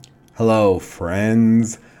Hello,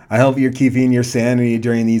 friends. I hope you're keeping your sanity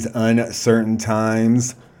during these uncertain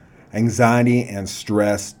times. Anxiety and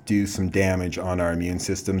stress do some damage on our immune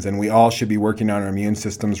systems, and we all should be working on our immune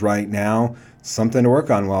systems right now. Something to work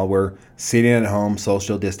on while we're sitting at home,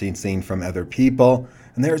 social distancing from other people.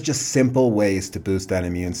 And there's just simple ways to boost that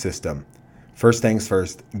immune system. First things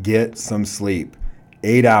first, get some sleep.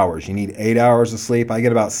 8 hours. You need 8 hours of sleep. I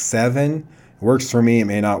get about 7. It works for me. It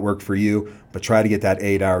may not work for you, but try to get that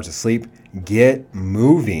 8 hours of sleep. Get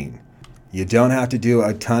moving. You don't have to do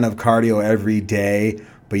a ton of cardio every day,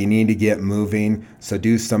 but you need to get moving. So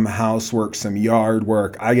do some housework, some yard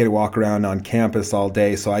work. I get to walk around on campus all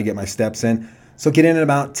day, so I get my steps in. So get in at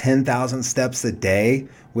about 10,000 steps a day,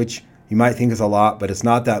 which you might think is a lot, but it's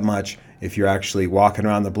not that much if you're actually walking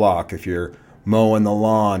around the block, if you're mowing the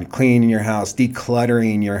lawn, cleaning your house,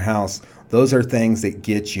 decluttering your house. Those are things that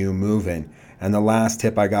get you moving. And the last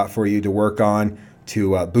tip I got for you to work on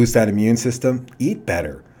to boost that immune system, eat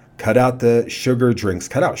better. Cut out the sugar drinks,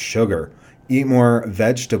 cut out sugar. Eat more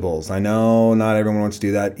vegetables. I know not everyone wants to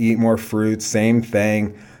do that. Eat more fruits, same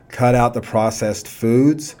thing. Cut out the processed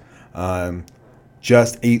foods.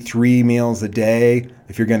 Just eat 3 meals a day.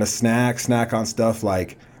 If you're gonna snack on stuff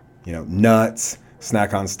like, nuts,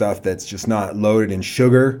 snack on stuff that's just not loaded in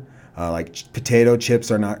sugar. Like potato chips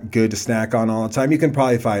are not good to snack on all the time. You can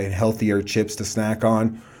probably find healthier chips to snack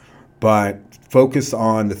on, but focus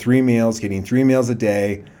on the 3 meals, getting 3 meals a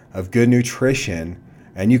day of good nutrition.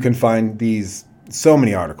 And you can find so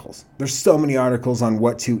many articles. There's so many articles on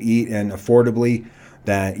what to eat and affordably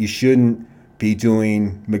that you shouldn't be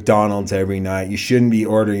doing McDonald's every night. You shouldn't be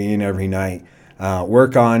ordering in every night.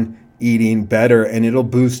 Work on eating better and it'll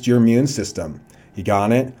boost your immune system. You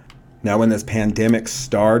got it? Now, when this pandemic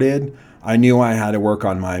started, I knew I had to work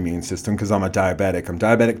on my immune system because I'm a diabetic. I'm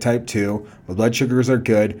diabetic type 2. My blood sugars are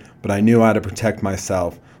good, but I knew how to protect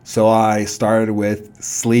myself. So I started with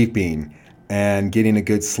sleeping and getting a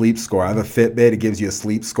good sleep score. I have a Fitbit. It gives you a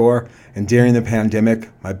sleep score. And during the pandemic,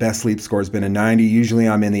 my best sleep score has been a 90. Usually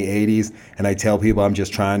I'm in the 80s, and I tell people I'm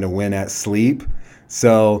just trying to win at sleep.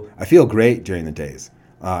 So I feel great during the days.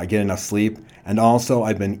 I get enough sleep. And also,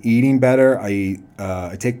 I've been eating better. I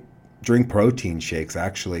drink protein shakes,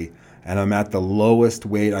 actually, and I'm at the lowest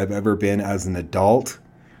weight I've ever been as an adult.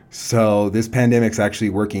 So this pandemic's actually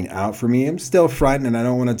working out for me. I'm still frightened, and I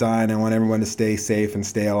don't want to die, and I want everyone to stay safe and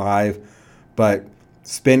stay alive. But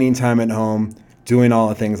spending time at home, doing all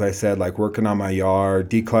the things I said, like working on my yard,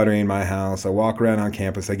 decluttering my house, I walk around on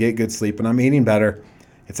campus, I get good sleep, and I'm eating better.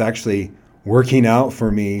 It's actually working out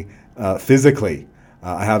for me physically.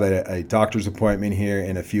 I have a doctor's appointment here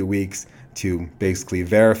in a few weeks to basically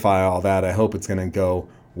verify all that. I hope it's going to go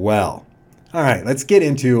well. All right, let's get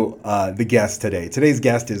into the guest today. Today's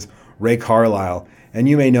guest is Ray Carlisle, and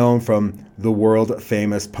you may know him from the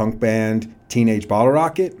world-famous punk band Teenage Bottle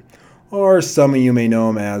Rocket, or some of you may know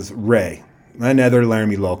him as Ray, another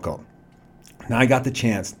Laramie local. Now, I got the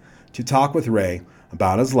chance to talk with Ray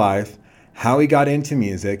about his life, how he got into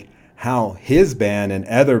music, how his band and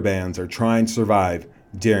other bands are trying to survive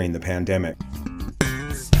during the pandemic.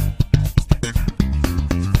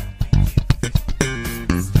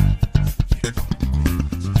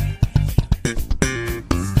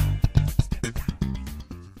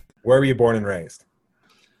 Where were you born and raised?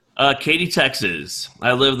 Katy, Texas.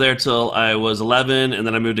 I lived there till I was 11, and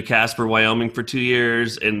then I moved to Casper, Wyoming for 2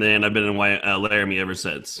 years, and then I've been in Laramie ever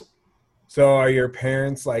since. So are your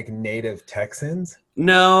parents like native Texans?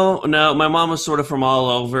 No. My mom was sort of from all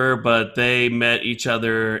over, but they met each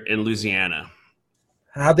other in Louisiana.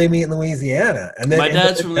 How'd they meet in Louisiana? And then my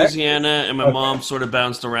dad's from Texas? Louisiana, and my mom sort of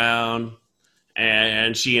bounced around,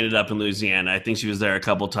 and she ended up in Louisiana. I think she was there a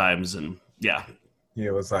couple times, and yeah.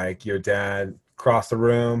 It was like your dad crossed the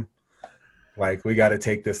room, like, we got to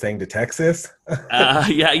take this thing to Texas?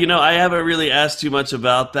 Yeah, I haven't really asked too much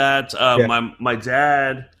about that. My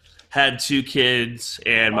dad had 2 kids,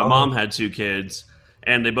 and my mom had 2 kids,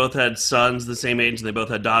 and they both had sons the same age, and they both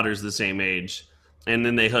had daughters the same age. And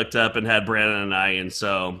then they hooked up and had Brandon and I, and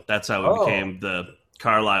so that's how we became the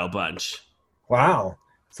Carlisle Bunch. Wow.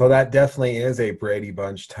 So that definitely is a Brady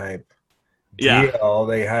Bunch type deal. Yeah.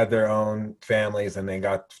 They had their own families, and they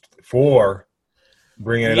got 4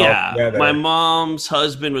 bringing it all together. My mom's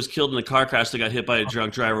husband was killed in a car crash that got hit by a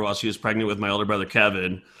drunk driver while she was pregnant with my older brother,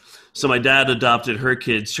 Kevin. So my dad adopted her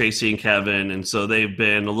kids, Tracy and Kevin, and so they've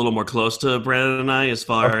been a little more close to Brandon and I as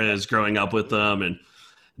far as growing up with them. And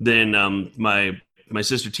then my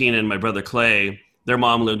sister Tina and my brother Clay, their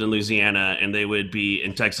mom lived in Louisiana, and they would be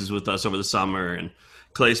in Texas with us over the summer. And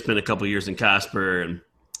Clay spent a couple years in Casper, and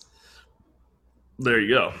there you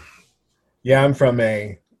go. Yeah, I'm from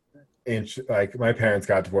a like my parents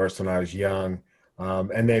got divorced when I was young,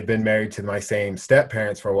 and they've been married to my same step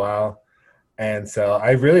parents for a while, and so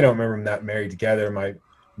I really don't remember them that married together. My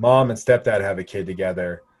mom and stepdad have a kid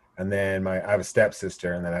together, and then I have a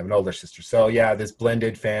stepsister, and then I have an older sister. So yeah, this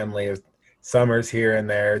blended family of summers here and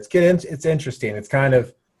there. It's interesting. It's kind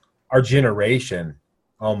of our generation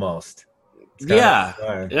almost. It's kind Yeah,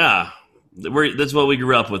 of yeah. That's what we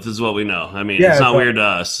grew up with. This is what we know. I mean, it's yeah. not So weird to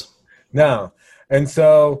us. no, and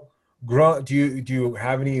so do you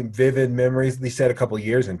have any vivid memories? You said a couple of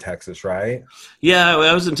years in Texas, right? Yeah,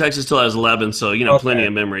 I was in Texas till I was 11, so plenty Okay.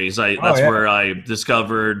 of memories. Oh That's yeah. where I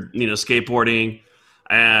discovered skateboarding,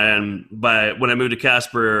 and by when I moved to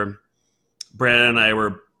Casper, Brandon and I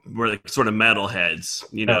were like sort of metalheads,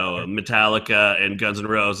 Okay. Metallica and Guns N'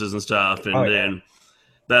 Roses and stuff, Oh and yeah. then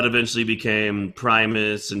that eventually became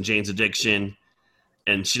Primus and Jane's Addiction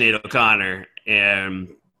and Sinead O'Connor, and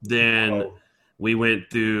then Oh, we went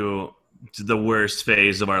through the worst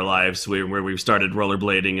phase of our lives where we started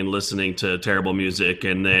rollerblading and listening to terrible music,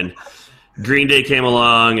 and then Green Day came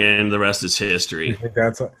along, and the rest is you history. think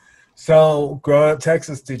that's what, so growing up in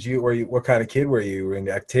Texas, what kind of kid were you? Were you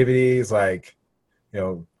into activities like,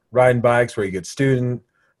 riding bikes? Were you a good student?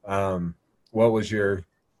 Um, what was your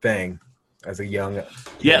thing as a young kid?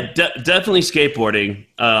 Yeah, definitely skateboarding.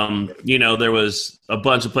 There was a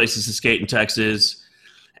bunch of places to skate in Texas,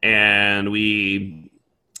 and we,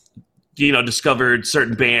 discovered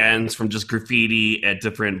certain bands from just graffiti at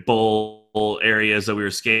different bowl areas that we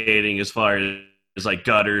were skating, as far as like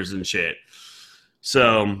gutters and shit.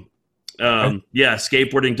 So, I, yeah,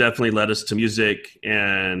 skateboarding definitely led us to music,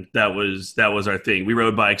 and that was our thing. We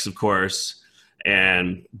rode bikes, of course,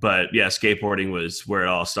 but yeah, skateboarding was where it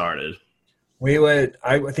all started.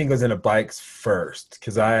 I think I was into bikes first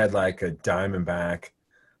because I had like a Diamondback,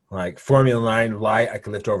 like Formula 9 light. I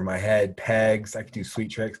could lift over my head, pegs. I could do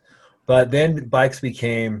sweet tricks. But then bikes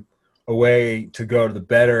became a way to go to the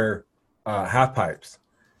better half pipes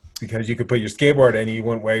because you could put your skateboard in, you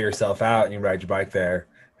wouldn't wear yourself out, and you ride your bike there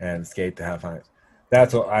and skate the half pipes.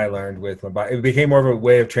 That's what I learned with my bike. It became more of a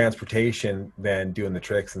way of transportation than doing the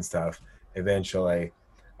tricks and stuff eventually.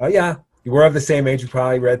 Oh, yeah. We're of the same age. We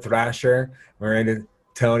probably read Thrasher. We're into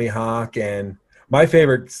Tony Hawk. And my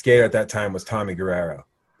favorite skater at that time was Tommy Guerrero,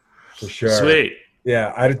 for sure. Sweet.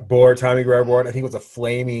 Yeah, I just bore Tommy Guerrero board. I think it was a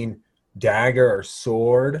flaming dagger or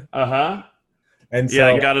sword. Uh-huh. And Yeah,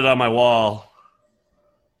 I so, got it on my wall.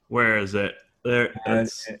 Where is it? There. uh,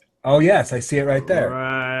 It's oh, yes, I see it right there.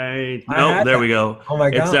 right. I Nope, had there that. we go. Oh, my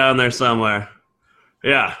It's God. down there somewhere.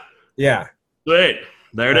 Yeah. Yeah. Sweet.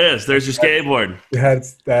 There it is. There's your skateboard.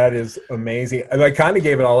 That is amazing. And I kind of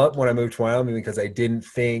gave it all up when I moved to Wyoming because I didn't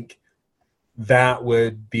think that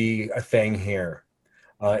would be a thing here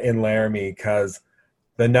in Laramie. Because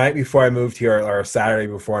the night before I moved here, or Saturday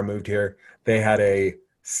before I moved here, they had a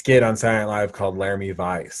skit on Saturday Night Live called Laramie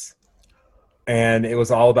Vice, and it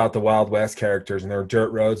was all about the Wild West characters and their dirt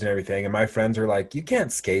roads and everything. And my friends were like, "You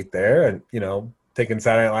can't skate there," and taking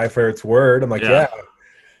Saturday Night Live for its word. I'm like, Yeah. "Yeah."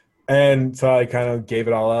 And so I kind of gave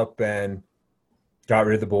it all up and got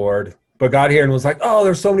rid of the board, but got here and was like, oh,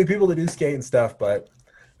 there's so many people that do skate and stuff, but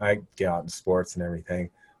I get out in sports and everything.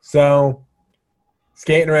 So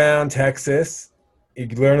skating around Texas, you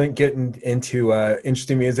learning, getting into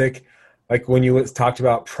interesting music. Like when you talked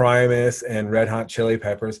about Primus and Red Hot Chili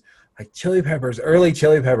Peppers, like Chili Peppers, early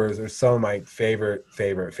Chili Peppers are some of my favorite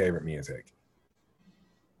music.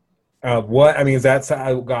 Is that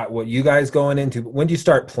I got what you guys going into? When do you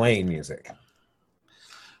start playing music?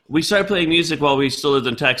 We started playing music while we still lived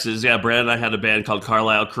in Texas. Yeah, Brad and I had a band called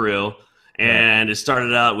Carlisle Crew, Right. and it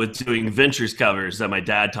started out with doing Ventures covers that my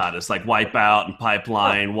dad taught us, like Wipeout and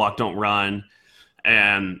Pipeline, Walk Don't Run.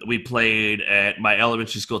 And we played at my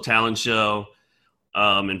elementary school talent show.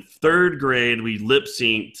 In third grade, we lip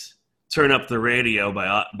synced "Turn Up the Radio"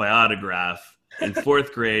 by Autograph. In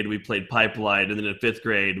fourth grade, we played Pipeline, and then in fifth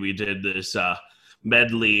grade, we did this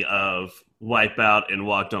medley of Wipeout and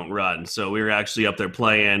Walk Don't Run. So we were actually up there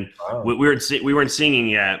playing. Wow. We weren't singing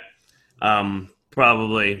yet,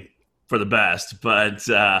 probably for the best, but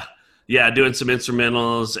yeah, doing some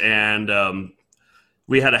instrumentals, and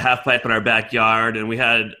we had a half pipe in our backyard, and we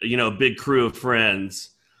had a big crew of friends.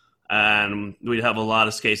 And we'd have a lot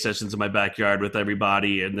of skate sessions in my backyard with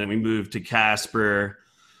everybody. And then we moved to Casper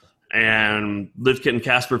and lived in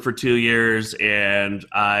Casper for 2 years. And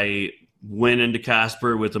I went into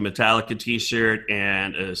Casper with a Metallica t-shirt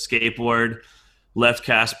and a skateboard, left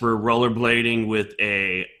Casper rollerblading with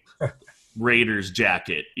a Raiders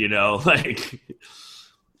jacket, like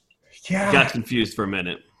Yeah. got confused for a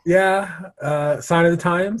minute. Yeah. Sign of the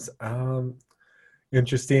times.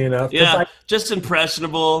 Interesting enough. 'Cause Yeah, just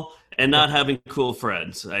impressionable. and not having cool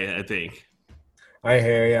friends. I think. I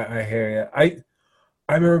hear you. I hear you.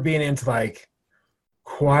 I remember being into like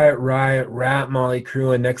Quiet Riot, Rap, Molly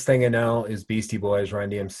Crew, and next thing I know is Beastie Boys, Run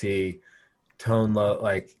DMC, Tone Low.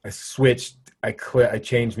 Like I switched, I quit, I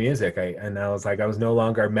changed music, and I was like, I was no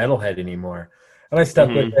longer a metalhead anymore, and I stuck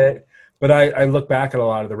with it. But I look back at a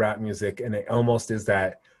lot of the rap music, and it almost is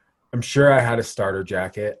that. I'm sure I had a starter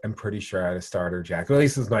jacket. I'm pretty sure I had a starter jacket. Well, at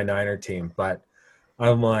least it was my Niner team. But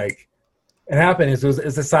I'm like, it happened. It's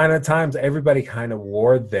a sign of the times. Everybody kind of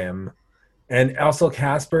wore them, and also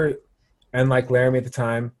Casper and like Laramie at the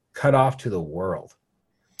time cut off to the world.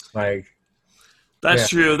 Like that's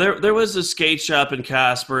true. There was a skate shop in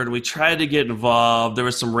Casper, and we tried to get involved. There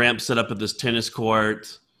was some ramps set up at this tennis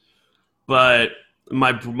court, but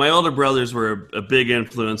my older brothers were a big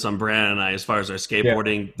influence on Brandon and I as far as our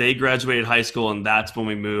skateboarding. Yeah. They graduated high school, and that's when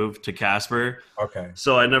we moved to Casper. Okay.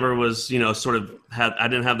 So I never was, I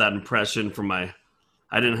didn't have that impression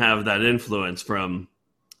I didn't have that influence from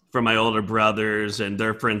my older brothers and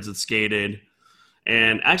their friends that skated.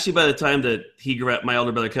 And actually, by the time that my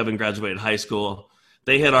older brother Kevin graduated high school,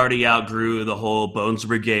 they had already outgrew the whole Bones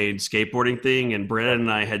Brigade skateboarding thing, and Brandon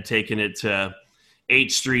and I had taken it to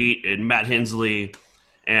 8th Street and Matt Hensley,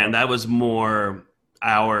 and that was more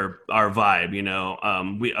our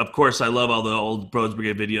vibe, We, of course, I love all the old Bones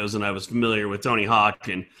Brigade videos, and I was familiar with Tony Hawk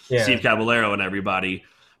and Steve Caballero and everybody,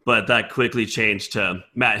 but that quickly changed to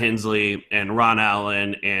Matt Hensley and Ron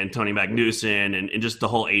Allen and Tony Magnuson and just the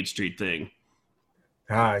whole 8th Street thing.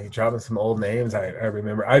 You dropping some old names. I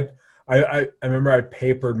remember. I remember I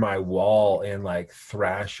papered my wall in like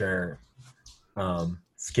Thrasher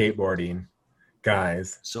skateboarding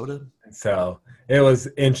guys. Soda. So it was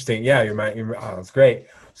interesting. Yeah, it was great.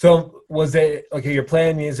 So was it okay? You're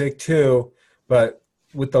playing music too, but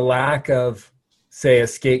with the lack of, say, a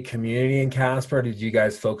skate community in Casper, did you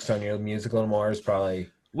guys focus on your music a little more? It's probably.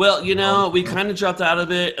 Well, we kind of dropped out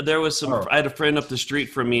of it. There was some. I had a friend up the street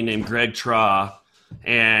from me named Greg Traw,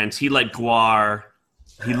 and he liked Guar.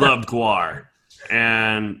 He loved Guar,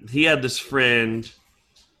 and he had this friend.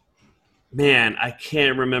 Man, I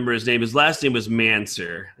can't remember his name. His last name was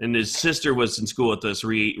Manser, and his sister was in school with us.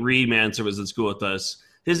 Ree Manser was in school with us.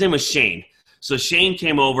 His name was Shane. So Shane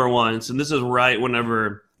came over once, and this is right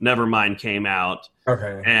whenever Nevermind came out.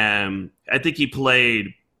 Okay. And I think he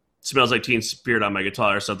played Smells Like Teen Spirit on my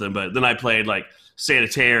guitar or something, but then I played like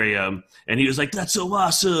Sanitarium, and he was like, "That's so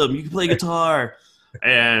awesome! You can play guitar."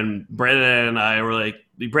 And Brandon and I were like,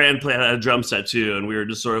 Brandon had a drum set too, and we were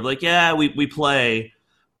just sort of like, yeah, we play.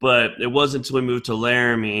 But it wasn't until we moved to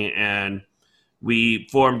Laramie and we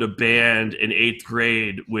formed a band in 8th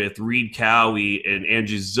grade with Reed Cowie and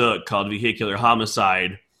Andrew Zook called Vehicular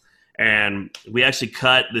Homicide. And we actually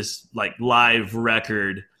cut this like live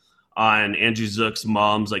record on Andrew Zook's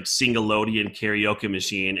mom's like Singleodian karaoke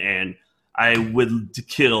machine. And I would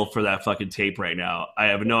kill for that fucking tape right now. I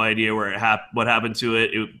have no idea what happened to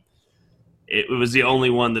it. It was the only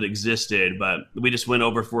one that existed, but we just went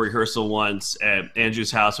over for rehearsal once at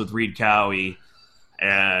Andrew's house with Reed Cowie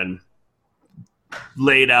and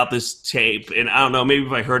laid out this tape. And I don't know, maybe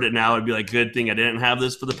if I heard it now, it'd be like, good thing I didn't have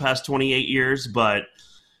this for the past 28 years. But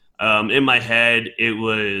in my head, it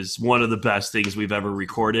was one of the best things we've ever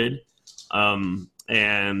recorded.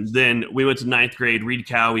 And then we went to 9th grade. Reed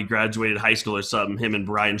Cowie graduated high school or something. Him and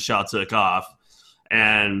Brian Shaw took off.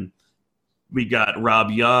 And we got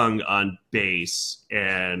Rob Young on bass,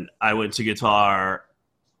 and I went to guitar.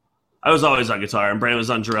 I was always on guitar, and Brandon was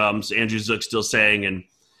on drums. Andrew Zook still sang, and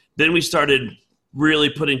then we started really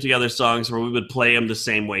putting together songs where we would play them the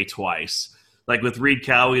same way twice. Like with Reed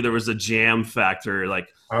Cowie, there was a jam factor. Like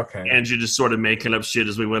Andrew just sort of making up shit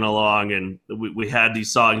as we went along, and we had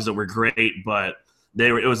these songs that were great, but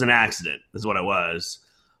it was an accident, is what it was.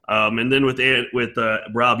 And then with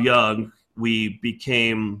Rob Young, we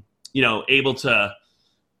became able to,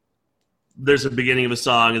 there's a beginning of a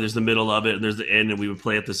song and there's the middle of it and there's the end, and we would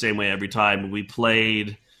play it the same way every time. We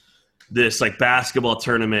played this like basketball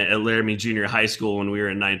tournament at Laramie Junior High School when we were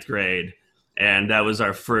in 9th grade. And that was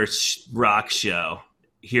our first rock show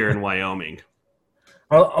here in Wyoming.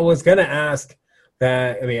 I was going to ask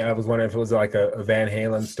that. I mean, I was wondering if it was like a Van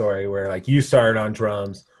Halen story where like you started on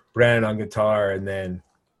drums, Brandon on guitar, and then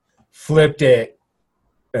flipped it.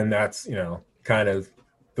 And that's, kind of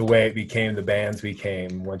the way it became, the bands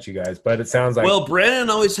became once you guys, but it sounds like. Well, Brandon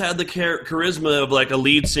always had the charisma of like a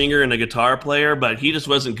lead singer and a guitar player, but he just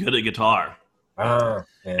wasn't good at guitar. Yeah.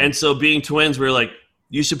 And so being twins, we were like,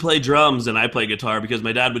 you should play drums and I play guitar, because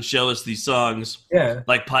my dad would show us these songs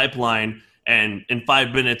like Pipeline, and in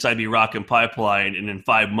 5 minutes I'd be rocking Pipeline, and in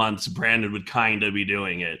 5 months Brandon would kind of be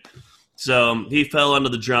doing it. So he fell under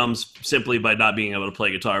the drums simply by not being able to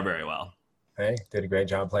play guitar very well. Hey, did a great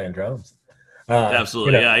job playing drums.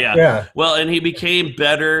 Absolutely, yeah. Well, and he became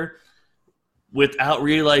better without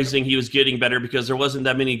realizing he was getting better because there wasn't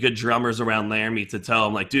that many good drummers around Laramie to tell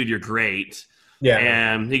him, like, dude, you're great. Yeah.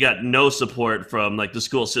 And he got no support from, like, the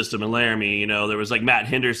school system in Laramie. You know, there was, like, Matt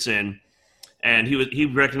Henderson, and he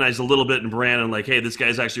recognized a little bit in Brandon, like, hey, this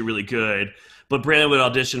guy's actually really good. But Brandon would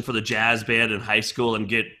audition for the jazz band in high school and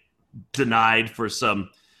get denied for some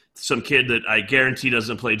kid that I guarantee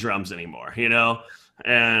doesn't play drums anymore, you know?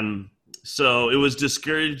 And so it was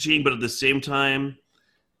discouraging, but at the same time,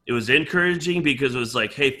 it was encouraging because it was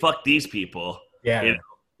like, hey, fuck these people. Yeah. You know,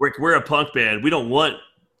 we're a punk band. We don't want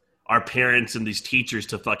our parents and these teachers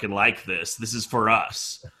to fucking like this. This is for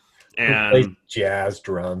us. And jazz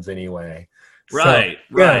drums anyway. Right.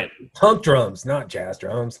 Punk drums, not jazz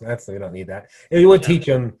drums. We don't need that. It would teach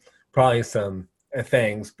them probably some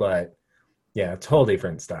things, but yeah, totally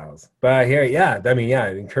different styles. But here,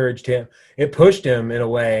 it encouraged him. It pushed him in a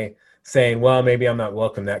way, saying, well, maybe I'm not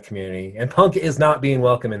welcome in that community. And punk is not being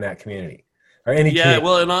welcome in that community. Or any community.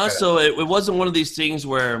 Well, and also it wasn't one of these things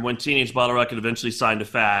where when Teenage Bottle Rocket eventually signed to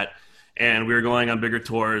Fat and we were going on bigger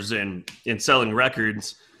tours and selling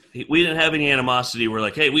records, we didn't have any animosity. We're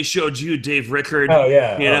like, hey, we showed you Dave Rickard. Oh,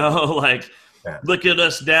 yeah. Look at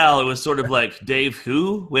us now. It was sort of like, Dave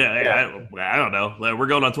who? I don't know. We're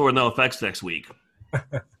going on tour with NoFX next week.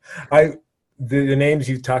 The names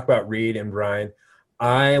you talk about, Reed and Brian,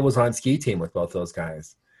 I was on ski team with both those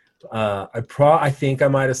guys. I think I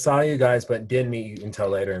might have saw you guys, but didn't meet you until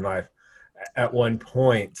later in life. At one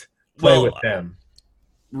point, play with them.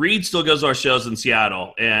 Reed still goes to our shows in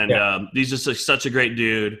Seattle, and he's just such a great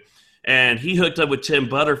dude. And he hooked up with Tim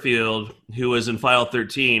Butterfield, who was in File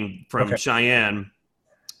 13 from Cheyenne,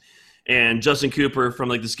 and Justin Cooper from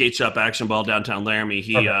like the Skate Shop Action Ball downtown Laramie.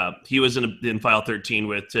 He was in File 13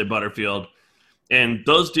 with Tim Butterfield. And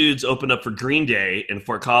those dudes opened up for Green Day in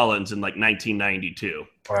Fort Collins in like 1992.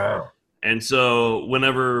 Wow. And so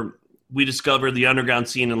whenever we discovered the underground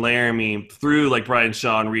scene in Laramie through like Brian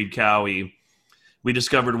Shaw and Reed Cowie, we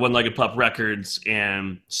discovered One Legged Pup Records,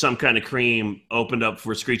 and Some Kind of Cream opened up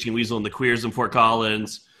for Screeching Weasel and the Queers in Fort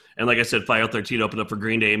Collins. And like I said, File 13 opened up for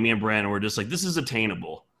Green Day, and me and Brandon were just like, this is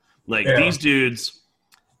attainable. Like these dudes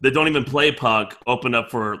that don't even play punk opened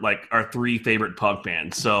up for like our three favorite punk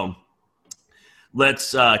bands. So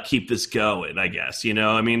let's keep this going, I guess. You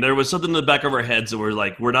know, I mean, there was something in the back of our heads that we're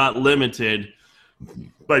like, we're not limited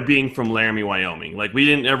by being from Laramie, Wyoming. Like, we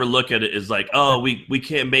didn't ever look at it as like, oh, we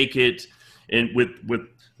can't make it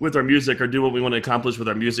with our music or do what we want to accomplish with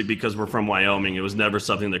our music because we're from Wyoming. It was never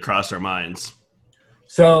something that crossed our minds.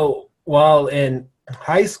 So while in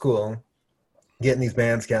high school, getting these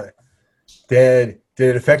bands together, did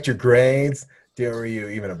it affect your grades? Were you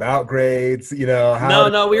even about grades? You know,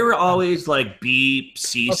 No, we were always like B,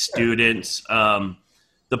 C students.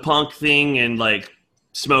 The punk thing and like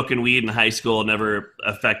smoking weed in high school never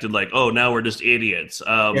affected like, oh, now we're just idiots.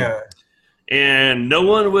 And no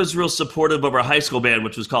one was real supportive of our high school band,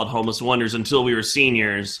 which was called Homeless Wonders, until we were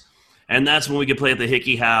seniors. And that's when we could play at the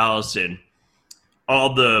Hickey House, and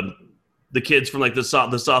all the kids from like the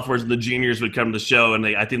sophomores and the juniors would come to the show, and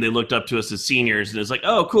I think they looked up to us as seniors. And it's like,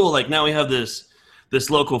 oh, cool. Like now we have this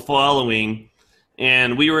local following.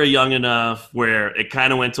 And we were young enough where it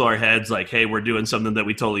kind of went to our heads like, hey, we're doing something that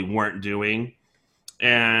we totally weren't doing.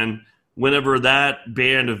 And whenever that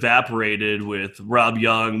band evaporated with Rob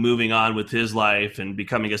Young moving on with his life and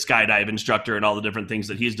becoming a skydive instructor and all the different things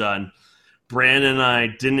that he's done, Brandon and I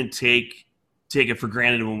didn't take it for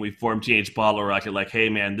granted when we formed Teenage Bottle Rocket. Like, hey,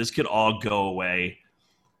 man, this could all go away,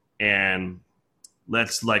 and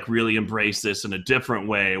let's like really embrace this in a different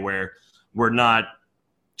way where we're not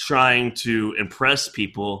trying to impress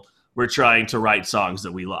people. We're trying to write songs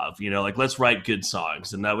that we love. You know, like let's write good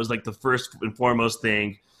songs. And that was like the first and foremost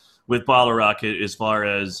thing with Bottle Rocket as far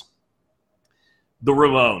as the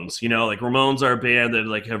Ramones. You know, like Ramones are a band that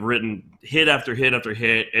like have written hit after hit after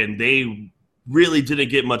hit, and they really didn't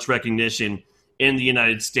get much recognition in the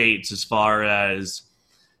United States as far as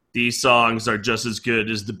these songs are just as good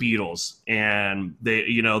as the Beatles. And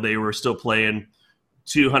they were still playing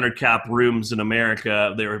 200 cap rooms in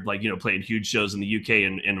America. They were like, playing huge shows in the UK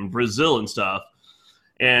and in Brazil and stuff.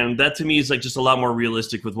 And that to me is like just a lot more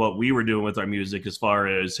realistic with what we were doing with our music as far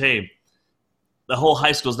as, hey, the whole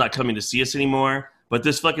high school's not coming to see us anymore, but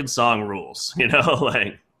this fucking song rules,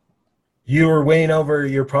 like. You were winning over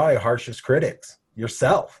your probably harshest critics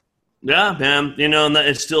yourself. Yeah, man. And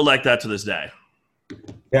it's still like that to this day.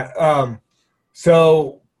 Yeah.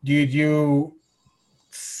 So did you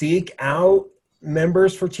seek out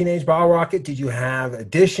members for Teenage Bottle Rocket? Did you have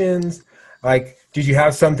auditions? Like, did you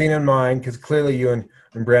have something in mind? Because clearly you and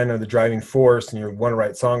Brandon are the driving force, and you want to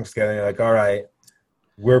write songs together. And you're like, all right,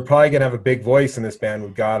 we're probably gonna have a big voice in this band.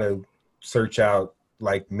 We've got to search out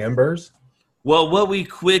like members. Well, what we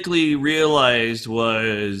quickly realized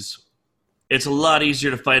was it's a lot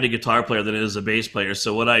easier to find a guitar player than it is a bass player.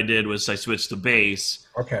 So what I did was I switched to bass.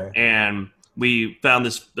 Okay. And we found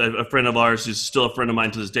a friend of ours who's still a friend of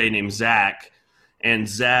mine to this day named Zach. And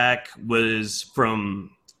Zach was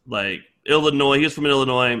from like Illinois. He was from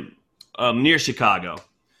Illinois, near Chicago.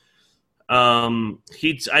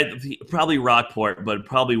 He probably Rockport, but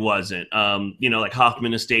probably wasn't. Like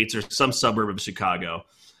Hoffman Estates or some suburb of Chicago.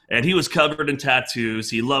 And he was covered in tattoos.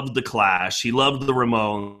 He loved the Clash. He loved the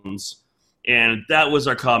Ramones. And that was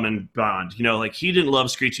our common bond. Like he didn't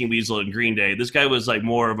love Screeching Weasel and Green Day. This guy was like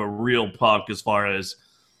more of a real punk as far as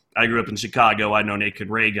I grew up in Chicago. I know Naked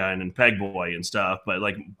Ray Gun and Pegboy and stuff. But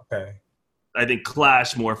like, okay. I think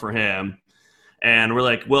Clash more for him. And we're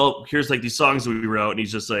like, well, here's like these songs that we wrote. And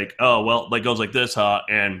he's just like, oh, well, like goes like this, huh?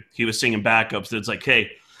 And he was singing backups. And it's like,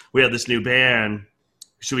 hey, we have this new band.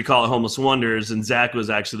 Should we call it Homeless Wonders? And Zach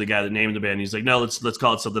was actually the guy that named the band. He's like, no, let's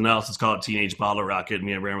call it something else. Let's call it Teenage Bottle Rocket. And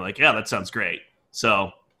me and Brandon were like, yeah, that sounds great.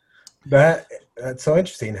 So that's so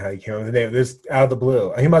interesting how he came up with the name. This out of the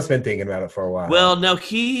blue. He must have been thinking about it for a while. Well, no,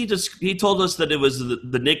 he told us that it was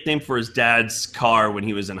the nickname for his dad's car when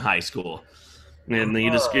he was in high school. And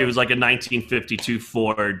it was like a 1952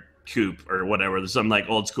 Ford Coupe or whatever, some like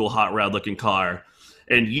old school hot rod looking car.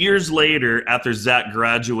 And years later, after Zach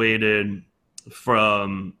graduated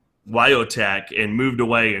from Wyotech and moved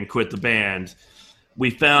away and quit the band,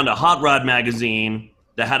 we found a hot rod magazine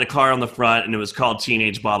that had a car on the front, and it was called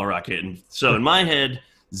Teenage Bottle Rocket. And so in my head,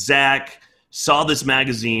 Zach saw this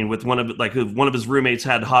magazine with one of his roommates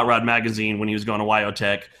had Hot Rod magazine when he was going to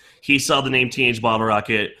Wyotech. He saw the name Teenage Bottle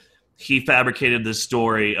Rocket. He fabricated this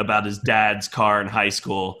story about his dad's car in high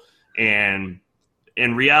school, and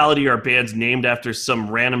in reality, our band's named after some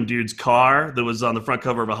random dude's car that was on the front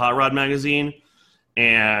cover of a Hot Rod magazine,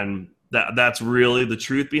 and that's really the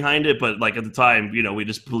truth behind it. But like at the time, we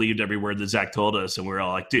just believed every word that Zach told us, and we were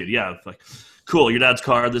all like, dude, yeah, like, cool, your dad's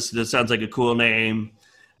car, this sounds like a cool name,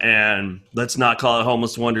 and let's not call it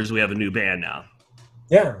Homeless Wonders. We have a new band now.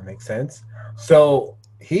 Yeah, makes sense. So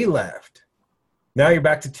he left. Now you're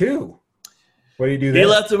back to two. What do you do there? He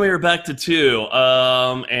left and we were back to two.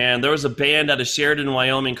 And there was a band out of Sheridan,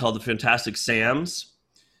 Wyoming called the Fantastic Sams.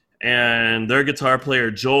 And their guitar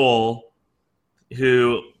player, Joel,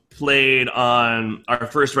 who played on our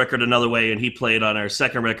first record, Another Way, and he played on our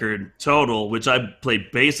second record, Total, which I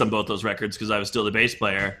played bass on both those records because I was still the bass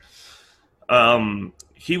player.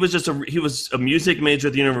 He was a music major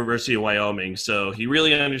at the University of Wyoming, so he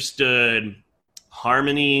really understood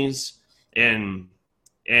harmonies and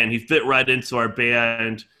he fit right into our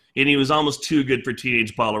band, and he was almost too good for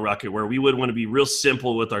Teenage Bottle Rocket, where we would want to be real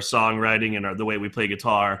simple with our songwriting and the way we play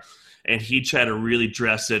guitar, and he'd try to really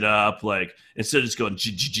dress it up, like instead of just going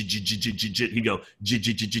he'd go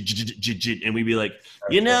and we'd be like,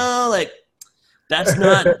 like that's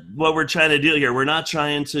not what we're trying to do here. We're not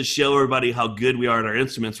trying to show everybody how good we are at our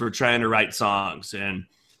instruments. We're trying to write songs, and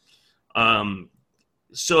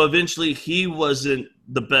so eventually he wasn't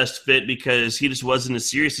the best fit because he just wasn't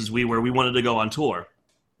as serious as we were. We wanted to go on tour.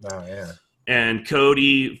 Oh, yeah. And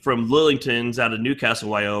Cody from Lillington's out of Newcastle,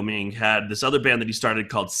 Wyoming, had this other band that he started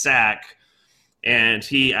called Sack. And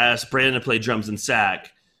he asked Brandon to play drums in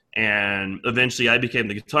Sack. And eventually I became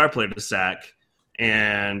the guitar player to Sack.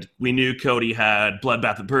 And we knew Cody had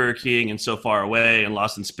Bloodbath and Burger King and So Far Away and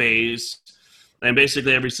Lost in Space. And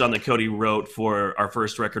basically every song that Cody wrote for our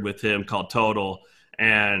first record with him called Total.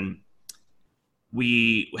 And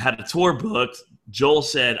we had a tour booked. Joel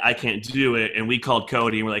said, I can't do it. And we called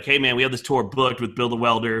Cody and we're like, hey, man, we have this tour booked with Bill the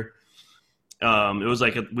Welder. It was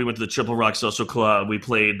like we went to the Triple Rock Social Club. We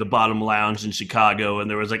played the Bottom Lounge in Chicago, and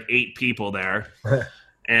there was like 8 people there.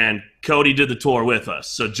 And Cody did the tour with us.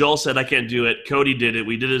 So Joel said, I can't do it. Cody did it.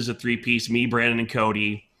 We did it as a 3-piece, me, Brandon, and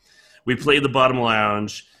Cody. We played the Bottom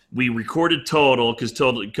Lounge. We recorded Total because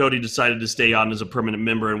Cody decided to stay on as a permanent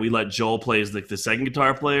member, and we let Joel play as the second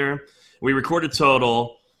guitar player. We recorded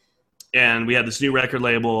Total, and we had this new record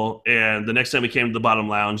label, and the next time we came to the Bottom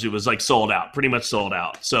Lounge, it was like sold out, pretty much sold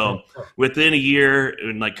out. So within a year,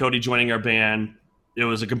 and like Cody joining our band, it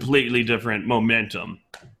was a completely different momentum.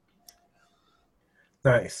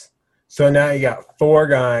 Nice. So now you got 4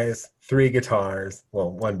 guys, 3 guitars,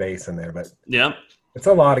 well, 1 bass in there, but yeah, it's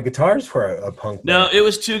a lot of guitars for a punk band. No, it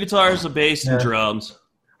was 2 guitars, a bass, and drums.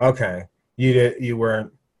 Okay.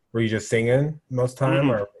 Were you just singing most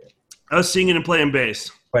time, or I was singing and playing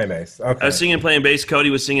bass. Playing bass. Okay. I was singing and playing bass. Cody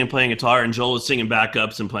was singing and playing guitar, and Joel was singing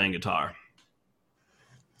backups and playing guitar.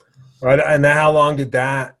 Right, and then how long did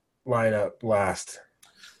that lineup last?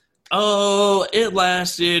 Oh, it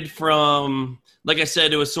lasted from, like I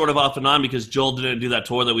said, it was sort of off and on because Joel didn't do that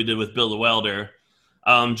tour that we did with Bill the Welder.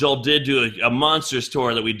 Joel did do a Monsters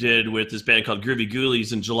tour that we did with this band called Groovy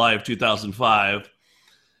Ghoulies in July of 2005.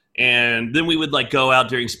 And then we would like go out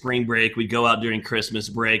during spring break. We'd go out during Christmas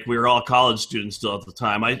break. We were all college students still at the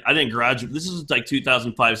time. I didn't graduate. This is like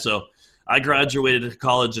 2005. So I graduated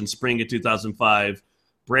college in spring of 2005.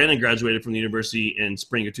 Brandon graduated from the university in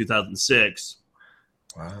spring of 2006.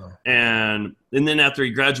 Wow. And then after he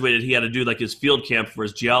graduated, he had to do like his field camp for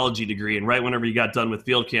his geology degree. And right whenever he got done with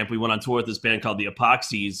field camp, we went on tour with this band called the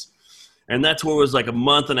Epoxies. And that tour was like a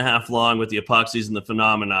month and a half long with the Epoxies and the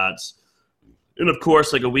Phenomenauts. And of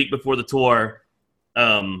course, like a week before the tour,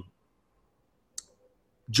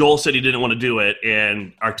 Joel said he didn't want to do it.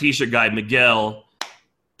 And our t-shirt guy, Miguel,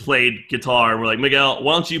 played guitar. And we're like, Miguel,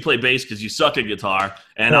 why don't you play bass because you suck at guitar,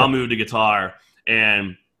 and I'll move to guitar.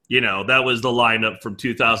 And you know, that was the lineup from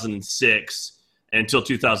 2006 until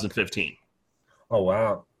 2015. Oh,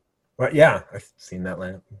 wow. But yeah, I've seen that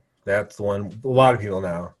lineup. That's the one a lot of people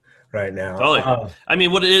know right now. Oh, I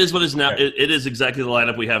mean, what it is now, it is exactly the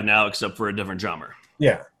lineup we have now, except for a different drummer.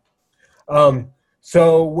 Yeah.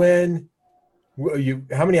 So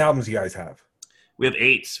how many albums do you guys have? We have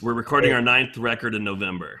 8. We're recording our 9th record in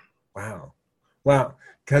November. Wow.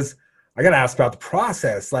 Because I got to ask about the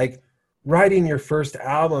process. Like, writing your first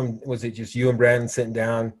album, was it just you and Brandon sitting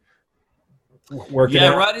down working? Yeah,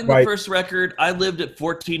 writing the first record, I lived at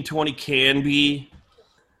 1420 Canby,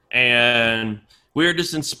 and we were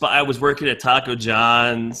just inspired. I was working at Taco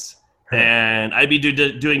John's, and I'd be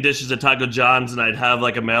doing dishes at Taco John's, and I'd have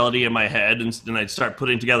like a melody in my head, and I'd start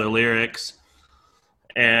putting together lyrics.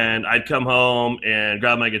 And I'd come home and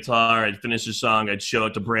grab my guitar, I'd finish the song, I'd show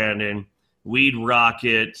it to Brandon. We'd rock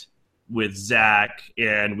it with Zach,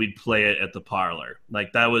 and we'd play it at the Parlor.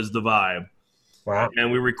 Like, that was the vibe. Wow.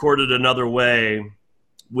 And we recorded Another Way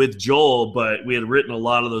with Joel, but we had written a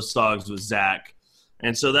lot of those songs with Zach.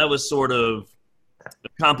 And so that was sort of a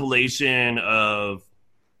compilation of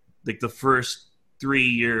like the first 3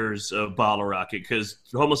 years of Bottle Rocket, because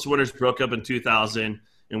Homeless Winners broke up in 2000,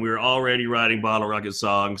 and we were already writing Bottle Rocket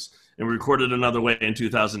songs, and we recorded Another Way in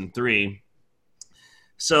 2003.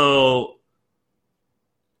 So...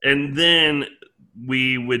 and then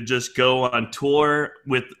we would just go on tour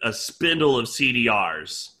with a spindle of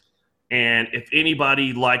CDRs. And if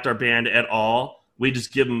anybody liked our band at all, we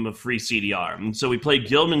just give them a free CDR. And so we played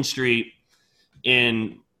Gilman Street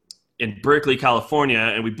in Berkeley, California,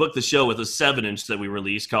 and we booked the show with a 7-inch that we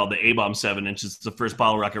released called the A-Bomb 7-inch. It's the first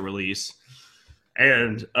Bottle Rocket release.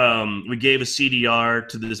 And we gave a CDR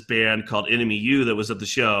to this band called Enemy U that was at the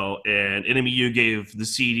show. And Enemy U gave the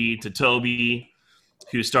CD to Toby,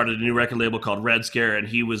 who started a new record label called Red Scare, and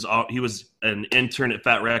he was an intern at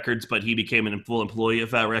Fat Records, but he became a full employee at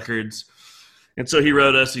Fat Records. And so he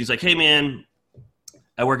wrote us, and he's like, hey, man,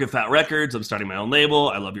 I work at Fat Records. I'm starting my own label.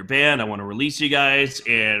 I love your band. I want to release you guys.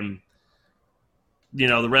 And, you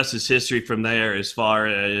know, the rest is history from there as far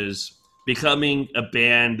as becoming a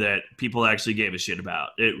band that people actually gave a shit about.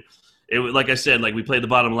 It like I said, like we played the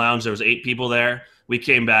Bottom Lounge. There was 8 people there. We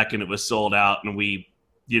came back, and it was sold out, and we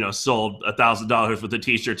sold $1,000 worth of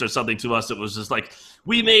t-shirts or something to us. It was just like,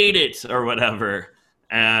 we made it or whatever.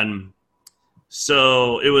 And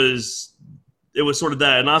so it was sort of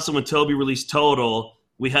that. And also when Toby released Total,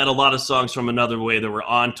 we had a lot of songs from Another Way that were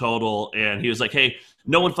on Total. And he was like, hey,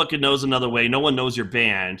 no one fucking knows Another Way. No one knows your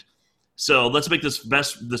band. So let's make this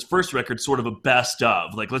first record sort of a best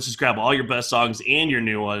of. Like, let's just grab all your best songs and your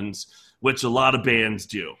new ones, which a lot of bands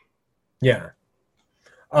do. Yeah.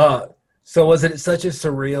 So was it such a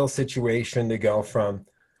surreal situation to go from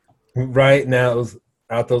writing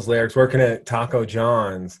out those lyrics, working at Taco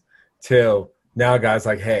John's, to now guys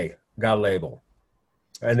like, hey, got a label,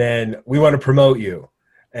 and then we want to promote you,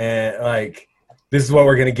 and like, this is what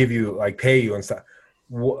we're going to give you, like pay you and stuff.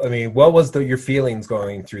 I mean, what was your feelings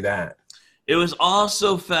going through that? It was all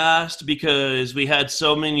so fast because we had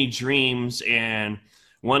so many dreams, and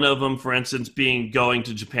one of them, for instance, being going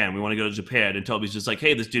to Japan. We want to go to Japan. And Toby's just like,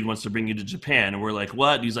 hey, this dude wants to bring you to Japan. And we're like,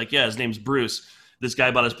 what? And he's like, yeah, his name's Bruce. This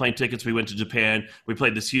guy bought us plane tickets. We went to Japan. We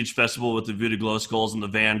played this huge festival with the Voodoo Glow Skulls and the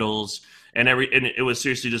Vandals. And it was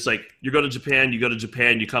seriously just like, you go to Japan,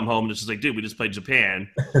 you come home, and it's just like, dude, we just played Japan.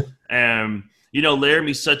 And,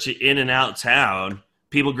 Laramie's such an in and out town.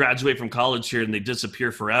 People graduate from college here and they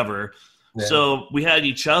disappear forever. Yeah. So we had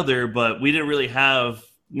each other, but we didn't really have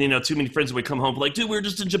too many friends that would come home like, dude, we were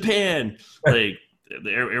just in Japan. Like,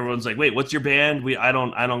 everyone's like, wait, what's your band? I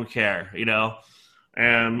don't care,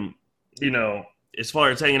 And, as far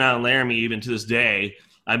as hanging out in Laramie, even to this day,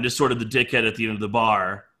 I'm just sort of the dickhead at the end of the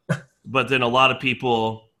bar. But then a lot of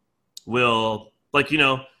people will, like,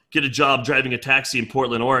 get a job driving a taxi in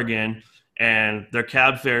Portland, Oregon, and their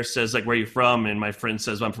cab fare says, like, where you from? And my friend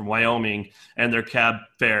says, I'm from Wyoming. And their cab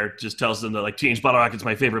fare just tells them that, like, Teenage Bottle Rocket's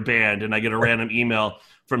my favorite band. And I get a random email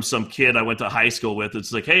from some kid I went to high school with.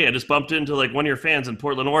 It's like, hey, I just bumped into, like, one of your fans in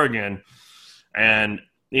Portland, Oregon. And,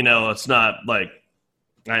 it's not like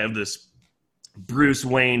I have this Bruce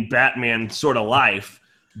Wayne Batman sort of life,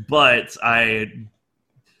 but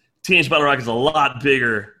Teenage Bottle Rocket is a lot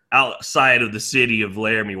bigger outside of the city of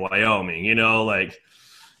Laramie, Wyoming.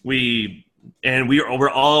 We're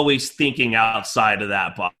always thinking outside of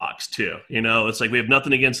that box too. It's like we have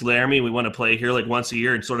nothing against Laramie. We want to play here like once a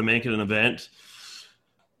year and sort of make it an event.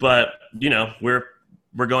 But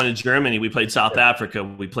we're going to Germany. We played South Africa.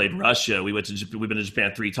 We played Russia. We've been to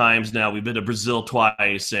Japan 3 times now. We've been to Brazil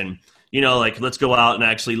twice. And let's go out and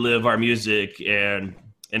actually live our music and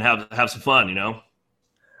have some fun.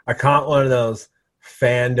 I caught one of those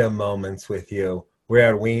fandom moments with you. We're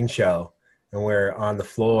at a Ween show and we're on the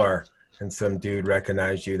floor and some dude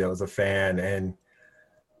recognized you that was a fan. And,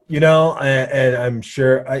 and I'm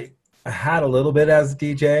sure I had a little bit as a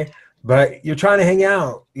DJ, but you're trying to hang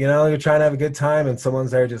out, you're trying to have a good time and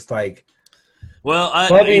someone's there just like, well,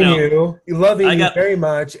 loving you very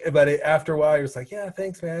much. But after a while, you're just like, yeah,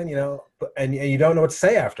 thanks, man, and you don't know what to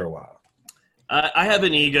say after a while. I have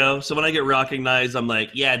an ego, so when I get recognized, I'm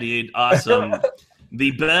like, yeah, dude, awesome.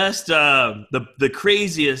 The best, the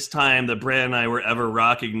craziest time that Brad and I were ever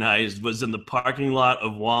recognized was in the parking lot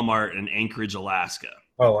of Walmart in Anchorage, Alaska.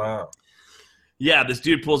 Oh, wow. Yeah, this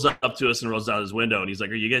dude pulls up to us and rolls out his window, and he's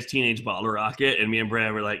like, are you guys Teenage Bottle Rocket? And me and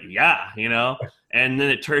Brad were like, yeah, And then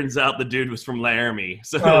it turns out the dude was from Laramie.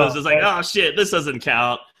 So it was just like, oh, shit, this doesn't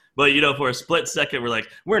count. But, for a split second, we're like,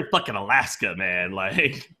 we're in fucking Alaska, man.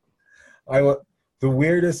 Like... The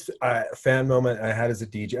weirdest fan moment I had as a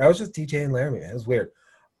DJ, I was just DJing Laramie. It was weird.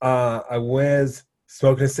 I was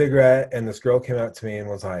smoking a cigarette, and this girl came up to me and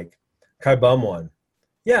was like, can I bum one?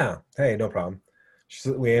 Yeah. Hey, no problem.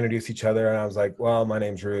 We introduced each other, and I was like, well, my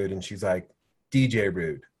name's Rude. And she's like, DJ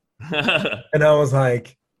Rude. And I was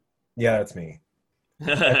like, yeah, that's me.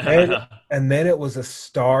 And then it was a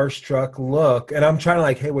starstruck look. And I'm trying to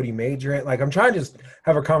like, hey, what do you major in? Like, I'm trying to just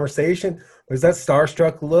have a conversation. There's that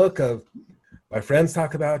starstruck look of, my friends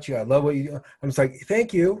talk about you. I love what you do. I'm just like,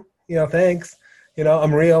 thank you. Thanks.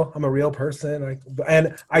 I'm real. I'm a real person.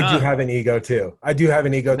 I do have an ego too.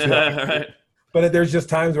 Right. But there's just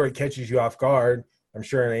times where it catches you off guard. I'm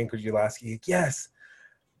sure in Anchorage, you'll ask you, yes.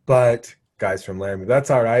 But guys from Laramie, that's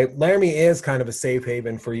all right. Laramie is kind of a safe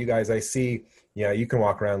haven for you guys. I see, you can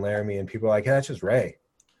walk around Laramie and people are like, hey, that's just Ray.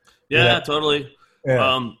 Yeah, totally.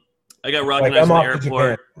 Yeah. I got recognized at the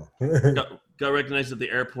airport. Got recognized at the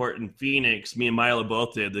airport in Phoenix. Me and Milo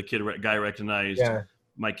both did. The guy recognized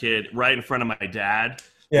my kid right in front of my dad,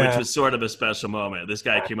 which was sort of a special moment. This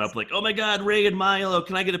guy came up like, oh my God, Ray and Milo,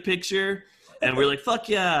 can I get a picture? And we're like, fuck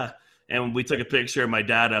yeah. And we took a picture, and my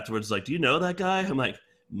dad afterwards was like, do you know that guy? I'm like,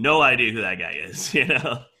 no idea who that guy is,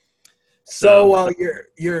 So while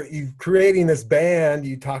you're creating this band,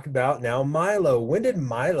 you talk about now Milo. When did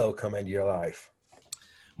Milo come into your life?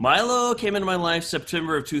 Milo came into my life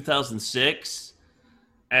September of 2006,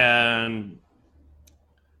 and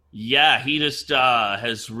yeah, he just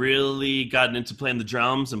has really gotten into playing the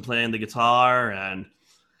drums and playing the guitar, and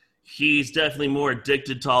he's definitely more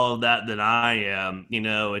addicted to all of that than I am.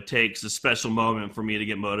 It takes a special moment for me to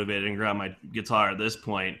get motivated and grab my guitar at this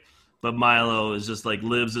point, but Milo is just like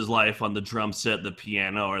lives his life on the drum set, the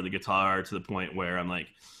piano, or the guitar to the point where I'm like,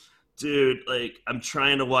 dude, like I'm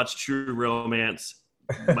trying to watch True Romance.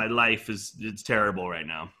 My life it's terrible right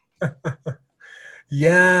now.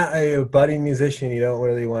 Yeah, a budding musician, you don't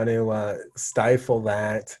really want to stifle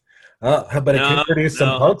that. But it can produce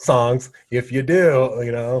some punk songs if you do,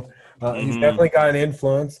 He's definitely got an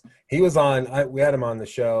influence. He was on, we had him on the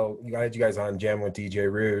show. I had you guys on Jam with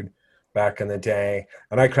DJ Rude back in the day.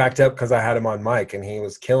 And I cracked up because I had him on mic and he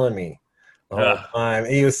was killing me the whole time.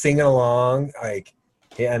 And he was singing along,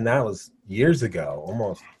 and that was years ago,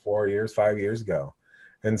 almost 5 years ago.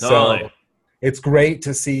 And so it's great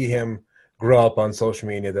to see him grow up on social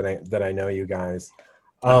media that I know you guys.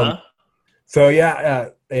 So yeah,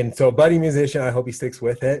 and so budding musician, I hope he sticks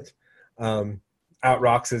with it. Out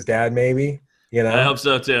rocks his dad, maybe. I hope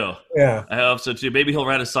so too. Yeah, I hope so too. Maybe he'll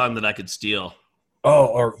write a song that I could steal. Oh,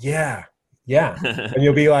 or yeah. And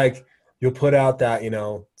you'll be like, you'll put out that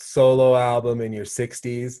solo album in your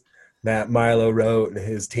 60s that Milo wrote in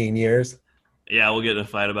his teen years. Yeah, we'll get in a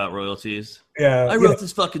fight about royalties. Yeah, I wrote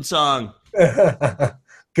this fucking song.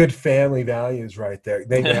 Good family values right there.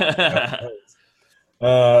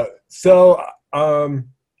 So I'm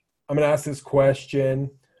gonna ask this question.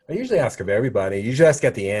 I usually ask of everybody. Usually ask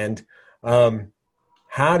at the end.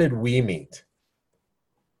 How did we meet?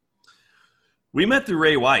 We met through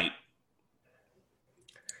Ray White,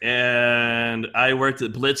 and I worked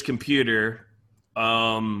at Blitz Computer.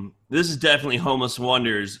 This is definitely Homeless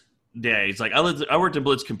Wonders days. Like I worked at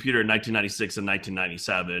Blitz Computer in 1996 and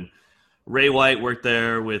 1997. Ray White worked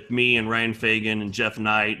there with me and Ryan Fagan and Jeff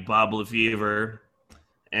Knight, Bob Lefevre,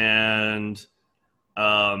 and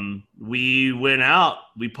we went out,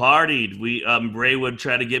 we partied. Ray would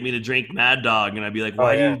try to get me to drink Mad Dog, and I'd be like,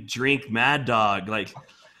 "Why do you drink Mad Dog?" Like,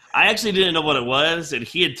 I actually didn't know what it was, and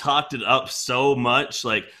he had talked it up so much,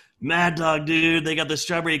 like, Mad Dog, dude, they got the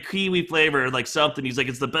strawberry kiwi flavor, like something. He's like,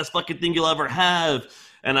 it's the best fucking thing you'll ever have.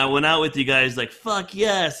 And I went out with you guys, like, fuck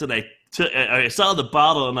yes. And I saw the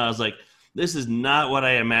bottle, and I was like, this is not what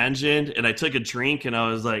I imagined. And I took a drink, and I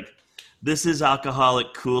was like, this is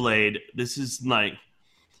alcoholic Kool-Aid. This is like,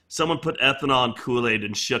 someone put ethanol in Kool-Aid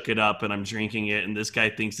and shook it up, and I'm drinking it, and this guy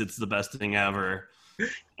thinks it's the best thing ever.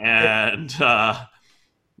 And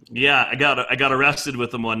yeah, I got arrested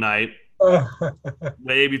with him one night,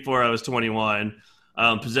 way before I was 21.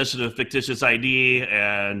 Possession of fictitious ID,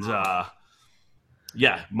 and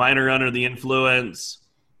yeah, minor under the influence.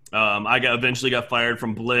 I eventually got fired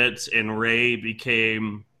from Blitz, and Ray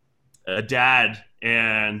became a dad.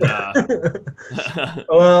 And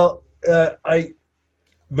well, the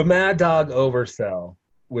Mad Dog oversell,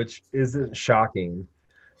 which isn't shocking.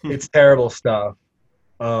 It's terrible stuff.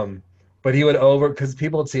 But he would because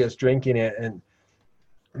people would see us drinking it, and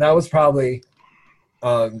that was probably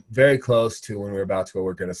very close to when we were about to go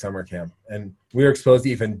work at a summer camp, and we were exposed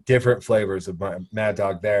to even different flavors of Mad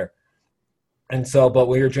Dog there. And so, but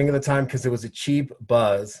we were drinking at the time because it was a cheap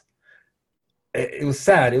buzz. It was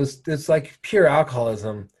sad. It's like pure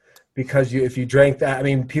alcoholism, because if you drank that, I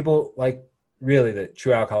mean, people like really the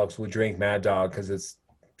true alcoholics would drink Mad Dog because it's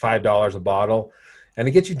 $5 a bottle. And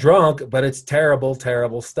it gets you drunk, but it's terrible,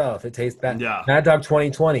 terrible stuff. It tastes bad. Yeah. Mad Dog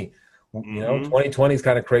 2020. You know, 2020 is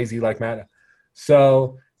kind of crazy like Mad Dog.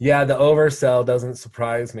 So, yeah, the oversell doesn't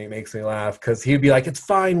surprise me. It makes me laugh because he'd be like, it's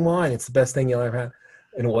fine wine. It's the best thing you'll ever have.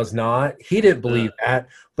 And it was not. He didn't believe that,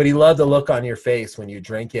 but he loved the look on your face when you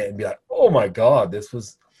drink it and be like, oh, my God, this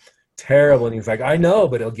was terrible. And he's like, I know,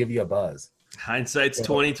 but it'll give you a buzz. Hindsight's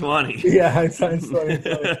 2020. Yeah, hindsight's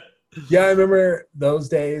 2020. Yeah, I remember those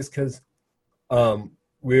days because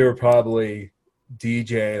we were probably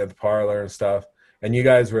DJing at the parlor and stuff, and you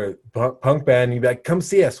guys were a punk band, and you'd be like, come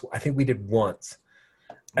see us. I think we did once.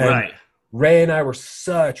 And right. Ray and I were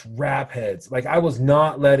such rap heads. Like, I was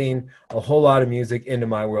not letting a whole lot of music into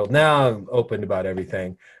my world. Now I'm open about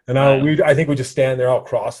everything. And I think we just stand there all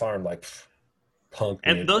cross-armed like punk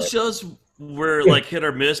and music. Those shows were like hit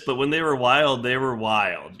or miss, but when they were wild,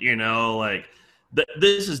 you know, like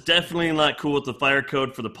this is definitely not cool with the fire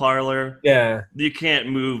code for the parlor. Yeah. You can't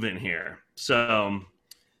move in here. So,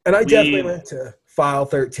 and I definitely went to File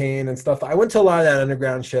 13 and stuff. I went to a lot of that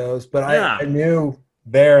underground shows, but I knew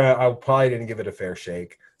there I probably didn't give it a fair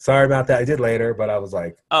shake. Sorry about that. I did later, but I was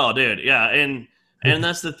like, oh, dude, yeah. And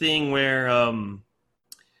that's the thing where,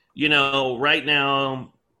 you know, right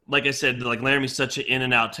now, like I said, like Laramie's such an in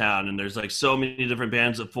and out town, and there's like so many different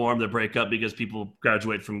bands that form that break up because people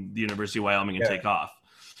graduate from the University of Wyoming and take off.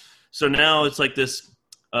 So now it's like this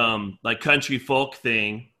like country folk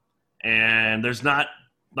thing, and there's not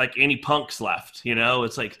like any punks left, you know?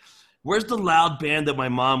 It's like, where's the loud band that my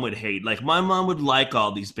mom would hate? Like, my mom would like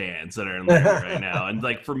all these bands that are in Laramie right now. And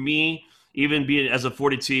like, for me, even being as a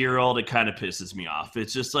 42-year-old, it kind of pisses me off.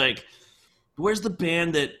 It's just like, where's the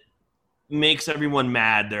band that makes everyone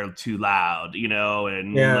mad they're too loud, you know,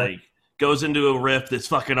 and like goes into a riff that's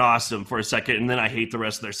fucking awesome for a second, and then I hate the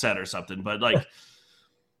rest of their set or something. But like,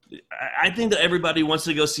 I think that everybody wants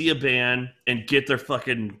to go see a band and get their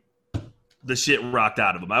fucking the shit rocked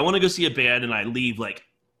out of them. I want to go see a band and I leave like,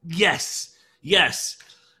 yes.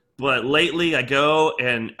 But lately I go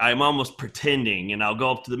and I'm almost pretending, and I'll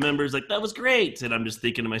go up to the members like, that was great, and I'm just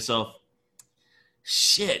thinking to myself,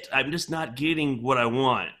 shit, I'm just not getting what I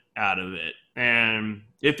want out of it. And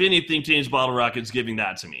if anything, Teenage Bottle Rocket's giving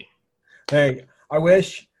that to me. Hey, I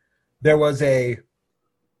wish there was a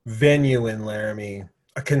venue in Laramie,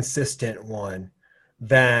 a consistent one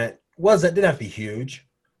that didn't have to be huge,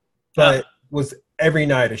 but was every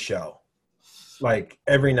night a show, like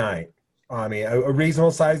every night. I mean, a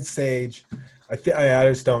reasonable sized stage. I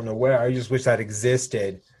just don't know where. I just wish that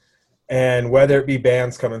existed, and whether it be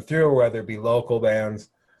bands coming through or whether it be local bands,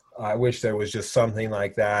 I wish there was just something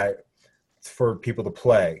like that for people to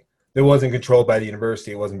play. It wasn't controlled by the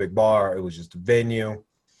university. It wasn't a big bar. It was just a venue.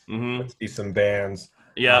 Mm-hmm. see some bands.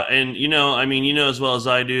 Yeah, and I mean, as well as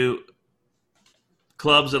I do,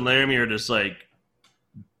 clubs in Laramie are just like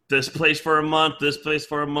this place for a month, this place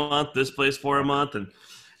for a month, this place for a month, and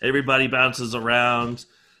everybody bounces around.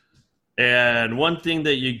 And one thing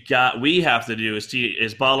that we have to do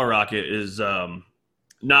is Bottle Rocket is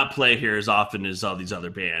not play here as often as all these other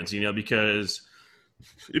bands, because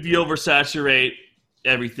if you oversaturate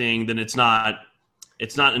everything, then it's not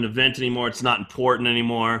an event anymore. It's not important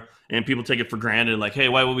anymore. And people take it for granted. Like, hey,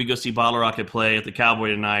 why would we go see Bottle Rocket play at the Cowboy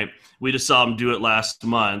tonight? We just saw them do it last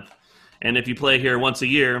month. And if you play here once a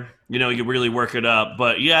year, you really work it up.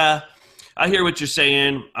 But yeah, I hear what you're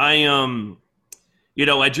saying. I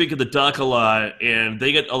drink at the Duck a lot, and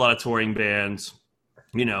they get a lot of touring bands,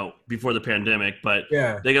 before the pandemic. But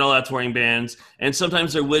Yeah. they get a lot of touring bands. And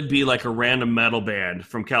sometimes there would be like a random metal band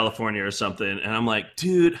from California or something. And I'm like,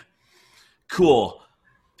 dude, cool.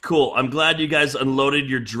 I'm glad you guys unloaded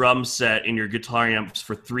your drum set and your guitar amps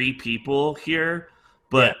for 3 people here.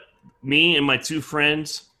 But me and my 2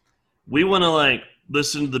 friends, we want to